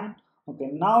 Fine.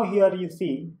 Okay, now here you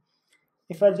see,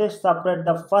 if I just separate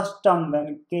the first term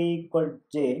when k equal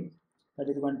j, that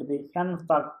is going to be n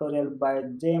factorial by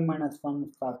j minus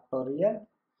 1 factorial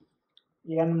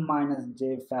n minus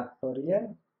j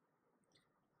factorial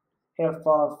f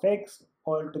of x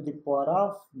all to the power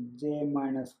of j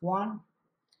minus 1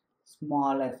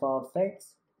 small f of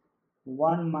x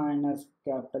 1 minus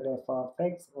capital F of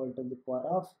x all to the power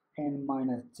of n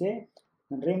minus j.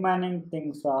 The remaining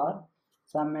things are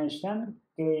summation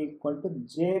k equal to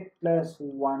j plus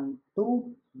 1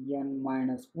 to n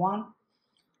minus 1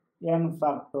 n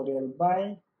factorial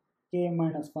by k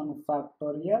minus 1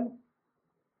 factorial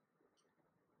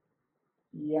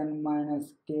n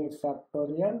minus k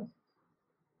factorial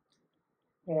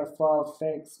f of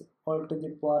x all to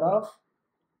the power of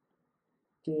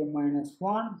k minus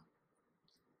 1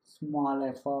 small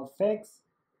f of x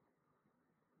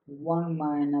 1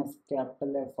 minus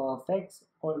capital F of x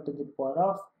all to the power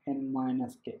of n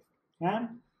minus k, and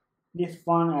this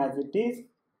one as it is.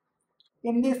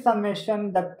 In this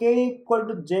summation, the k equal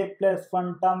to j plus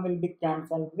 1 term will be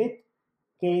cancelled with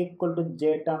k equal to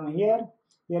j term here.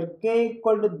 Here k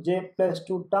equal to j plus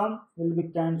 2 term will be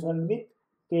cancelled with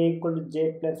k equal to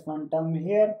j plus 1 term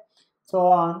here. So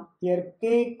on. Here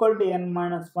k equal to n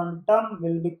minus 1 term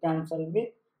will be cancelled with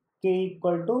k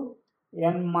equal to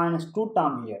n minus 2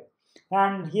 term here.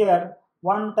 And here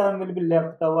one term will be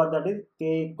left over, that is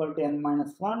k equal to n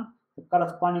minus 1. The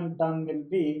corresponding term will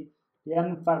be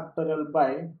n factorial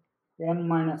by n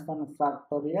minus 1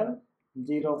 factorial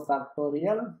 0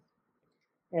 factorial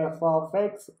f of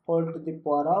x all to the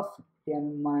power of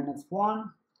n minus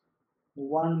 1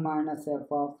 1 minus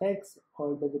f of x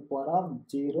all to the power of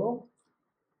 0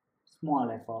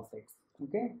 small f of x.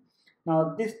 Okay,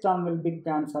 now this term will be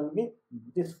cancelled with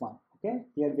this one. Okay,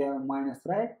 here we have a minus,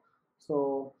 right?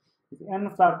 So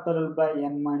n factorial by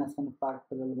n minus 1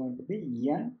 factorial going to be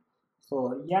n.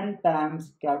 So n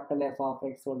times capital F of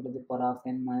x all to the power of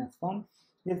n minus 1.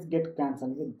 This get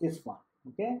cancelled with this one.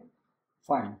 Okay,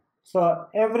 fine. So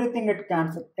everything get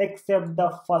cancelled except the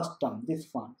first term, this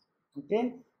one.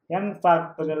 Okay, n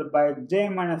factorial by j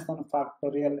minus 1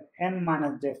 factorial n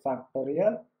minus j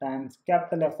factorial times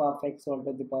capital F of x all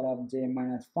to the power of j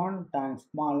minus 1 times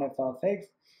small f of x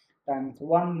times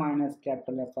 1 minus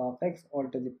capital F of x all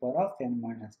to the power of n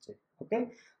minus j. Okay,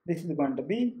 this is going to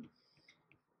be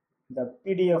the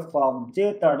PDF of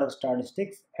jth order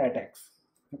statistics at x.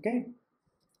 Okay,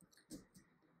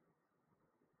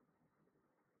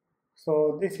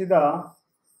 so this is the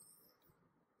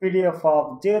PDF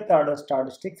of jth order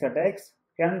statistics at x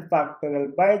n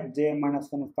factorial by j minus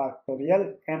 1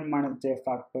 factorial n minus j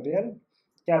factorial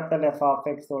capital F of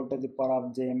x all to the power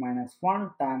of j minus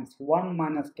 1 times 1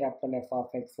 minus capital F of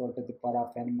x all to the power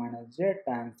of n minus j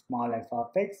times small f of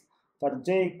x for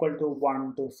j equal to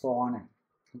 1 to so on.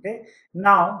 Okay,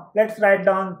 now let's write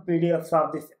down PDFs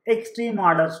of this extreme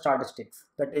order statistics,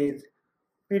 that is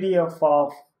PDF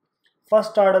of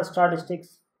first order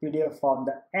statistics, PDF of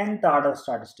the nth order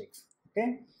statistics.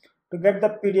 Okay, to get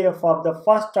the PDF of the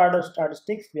first order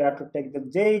statistics, we have to take the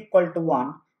j equal to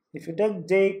 1 If you take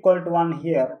j equal to 1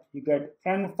 here, you get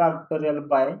n factorial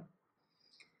by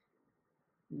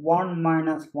 1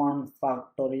 minus 1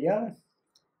 factorial,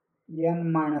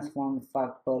 n minus 1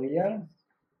 factorial,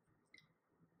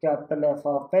 capital F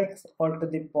of x all to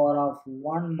the power of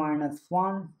 1 minus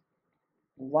 1,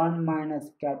 1 minus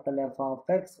capital F of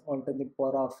x all to the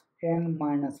power of n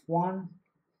minus 1,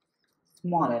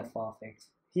 small f of x.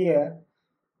 Here,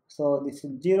 so this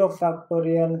is 0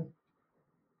 factorial,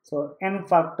 so n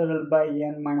factorial by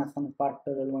n minus 1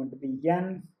 factorial going to be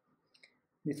n.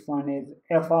 This one is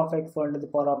f of x all to the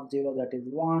power of 0, that is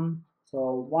 1.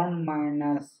 So 1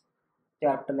 minus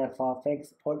capital F of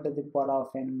x all to the power of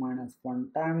n minus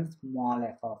 1 times small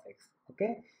f of x.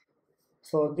 Okay.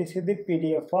 So this is the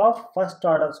PDF of first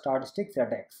order statistics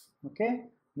at x. Okay.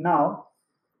 Now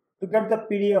to get the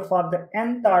PDF of the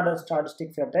nth order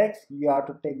statistics at x, you have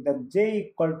to take the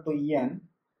j equal to n.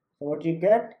 So what you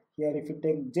get here, if you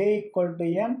take j equal to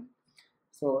n,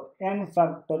 so n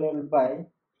factorial by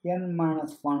n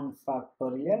minus 1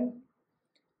 factorial,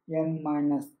 n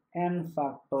minus n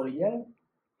factorial,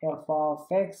 f of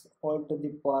x all to the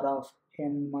power of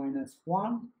n minus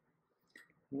 1,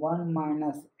 1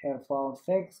 minus f of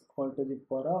x all to the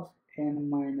power of n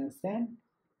minus n,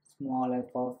 small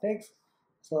f of x.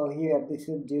 So here this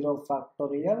is 0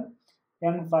 factorial,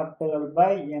 n factorial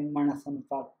by n minus 1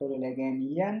 factorial,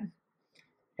 again n,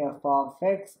 f of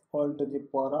x all to the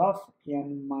power of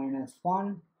n minus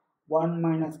 1, 1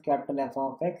 minus capital F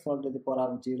of x all to the power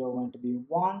of 0 going to be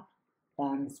 1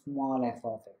 times small f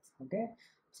of x. Okay,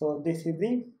 so this is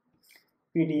the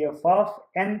PDF of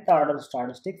nth order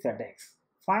statistics at x.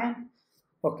 Fine.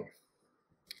 Okay.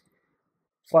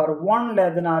 For 1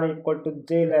 less than or equal to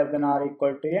j less than or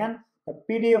equal to n, the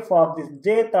PDF of this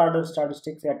jth order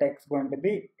statistics at x going to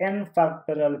be n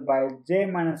factorial by j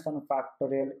minus 1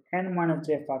 factorial n minus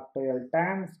j factorial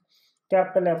times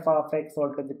capital F of x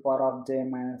all to the power of j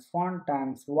minus 1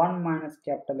 times 1 minus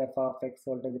capital F of x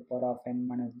all to the power of n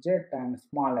minus j times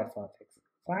small f of x.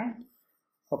 Fine.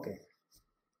 Okay.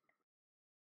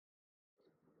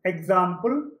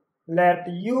 Example, let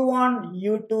u1,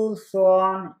 u2, so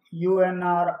on, un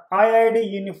are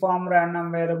IID uniform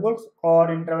random variables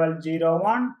or interval 0,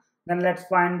 1. Then let's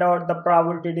find out the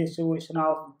probability distribution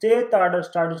of jth order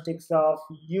statistics of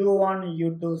u1,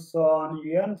 u2, so on,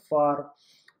 un for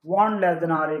 1 less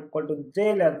than or equal to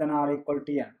j less than or equal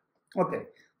to n. Okay,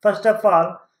 first of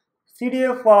all,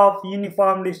 CDF of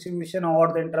uniform distribution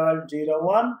over the interval 0,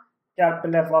 1,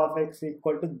 capital F of x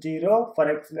equal to 0 for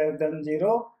x less than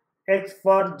 0, x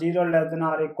for 0 less than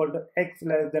or equal to x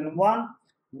less than 1,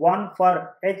 1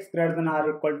 for x greater than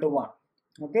or equal to 1.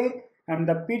 Okay, and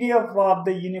the PDF of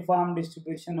the uniform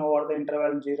distribution over the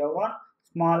interval 0, 1,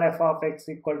 small f of x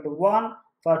equal to 1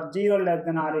 for 0 less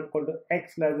than or equal to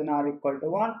x less than or equal to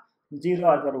 1, 0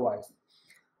 otherwise.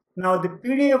 Now the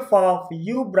PDF of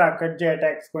u bracket j at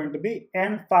x going to be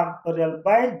n factorial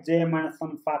by j minus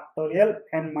 1 factorial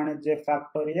n minus j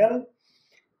factorial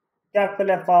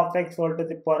capital F of x all to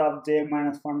the power of j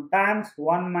minus 1 times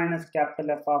 1 minus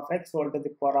capital F of x all to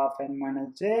the power of n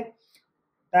minus j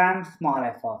times small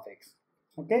f of x.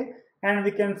 Okay, and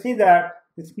we can see that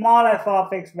the small f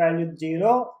of x value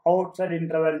 0 outside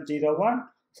interval 0, 1.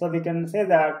 So we can say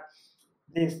that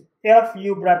this f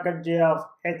u bracket j of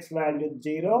x value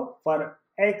 0 for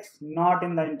x not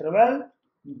in the interval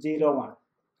 0, 1.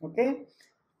 Okay,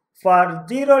 for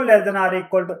 0 less than or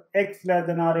equal to x less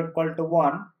than or equal to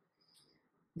 1,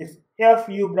 this f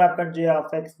u bracket j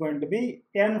of x going to be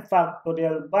n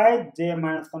factorial by j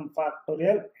minus 1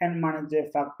 factorial n minus j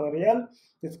factorial.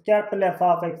 This capital F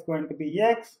of x going to be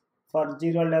x for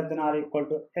 0 less than or equal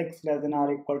to x less than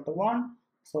or equal to 1.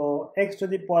 So x to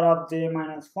the power of j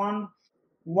minus 1,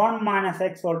 1 minus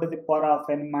x all to the power of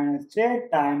n minus j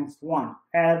times 1,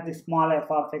 as the small f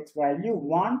of x value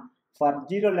 1 for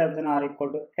 0 less than or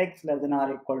equal to x less than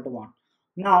or equal to 1.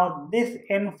 Now this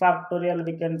n factorial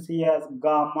we can see as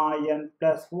gamma n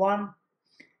plus 1,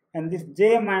 and this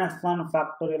j minus 1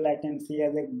 factorial I can see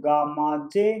as a gamma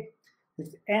j.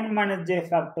 This n minus j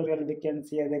factorial we can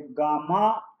see as a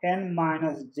gamma n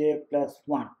minus j plus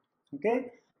 1.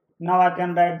 Okay, now I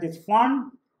can write this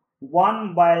 1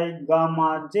 by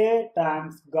gamma j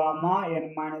times gamma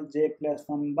n minus j plus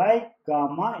 1 by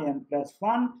gamma n plus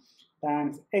 1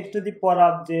 times x to the power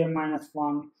of j minus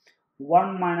 1,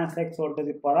 1 minus x all to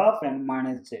the power of n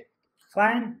minus j.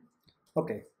 Fine.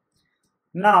 Okay.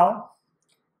 Now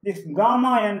this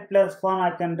gamma n plus 1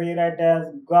 I can rewrite as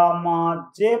gamma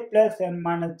j plus n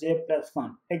minus j plus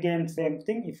 1. Again same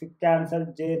thing, if you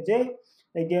cancel j,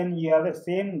 again you have the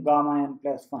same gamma n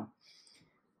plus 1.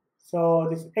 So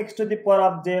this x to the power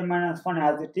of j minus 1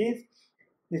 as it is.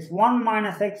 This 1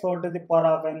 minus x whole to the power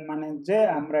of n minus j,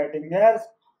 I am writing as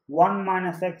 1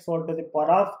 minus x whole to the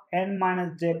power of n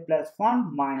minus j plus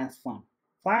 1 minus 1.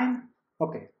 Fine?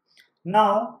 Okay.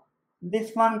 Now,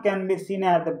 this one can be seen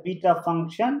as the beta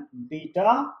function,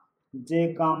 beta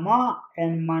j comma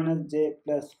n minus j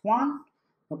plus 1.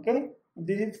 Okay.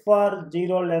 This is for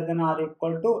 0 less than or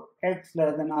equal to x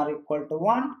less than or equal to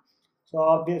 1. So,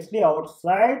 obviously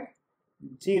outside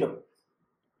 0.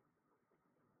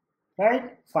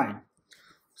 Right? Fine.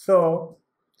 So,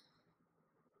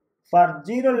 for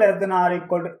 0 less than or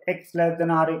equal to x less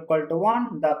than or equal to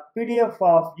 1, the PDF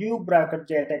of u bracket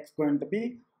j at x going to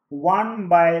be 1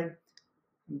 by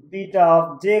beta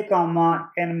of j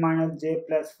comma n minus j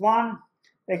plus 1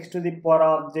 x to the power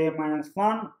of j minus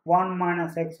 1 1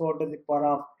 minus x over to the power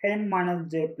of n minus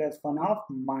j plus 1 of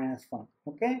minus 1.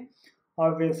 Okay,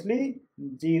 obviously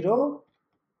 0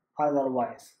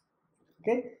 otherwise.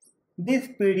 Okay, this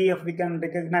PDF we can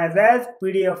recognize as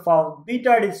PDF of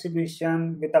beta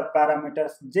distribution with the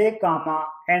parameters j comma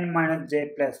n minus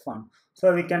j plus 1.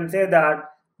 So we can say that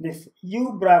this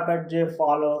u bracket j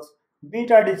follows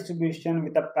beta distribution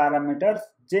with the parameters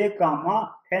j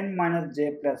comma n minus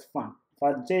j plus 1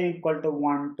 for j equal to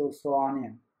 1 to so on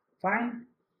n. Fine?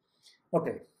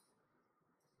 Okay.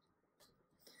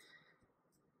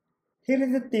 Here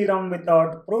is a theorem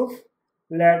without proof.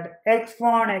 Let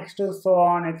x1, x2, so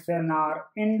on, xn are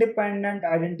independent,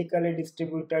 identically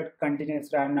distributed continuous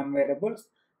random variables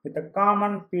with a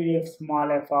common PDF small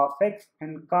f of x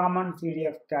and common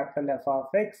PDF capital F of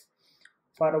x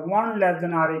for 1 less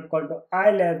than or equal to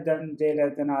I less than j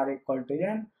less than or equal to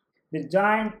n. The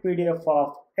joint PDF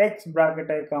of x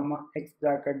bracket I comma x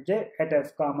bracket j at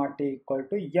s comma t equal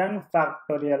to n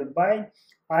factorial by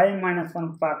I minus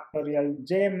 1 factorial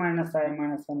j minus I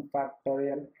minus 1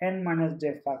 factorial n minus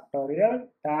j factorial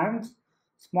times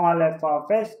small f of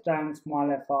s times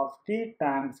small f of t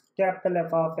times capital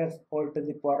F of s whole to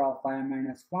the power of I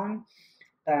minus 1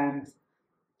 times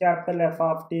capital F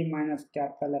of t minus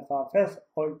capital F of s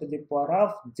whole to the power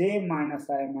of j minus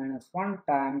I minus 1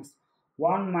 times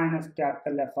 1 minus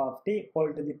capital F of t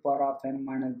whole to the power of n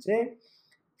minus j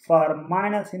for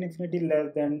minus infinity less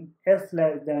than s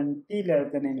less than t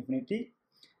less than infinity,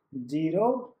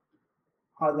 0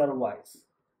 otherwise.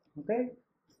 Okay.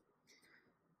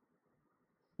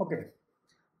 Okay.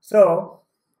 So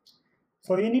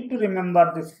you need to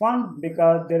remember this one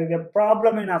because there is a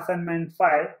problem in assignment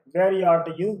 5 where you have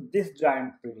to use this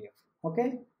joint PDF.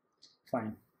 Okay.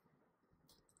 Fine.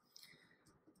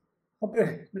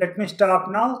 Okay. Let me stop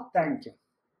now. Thank you.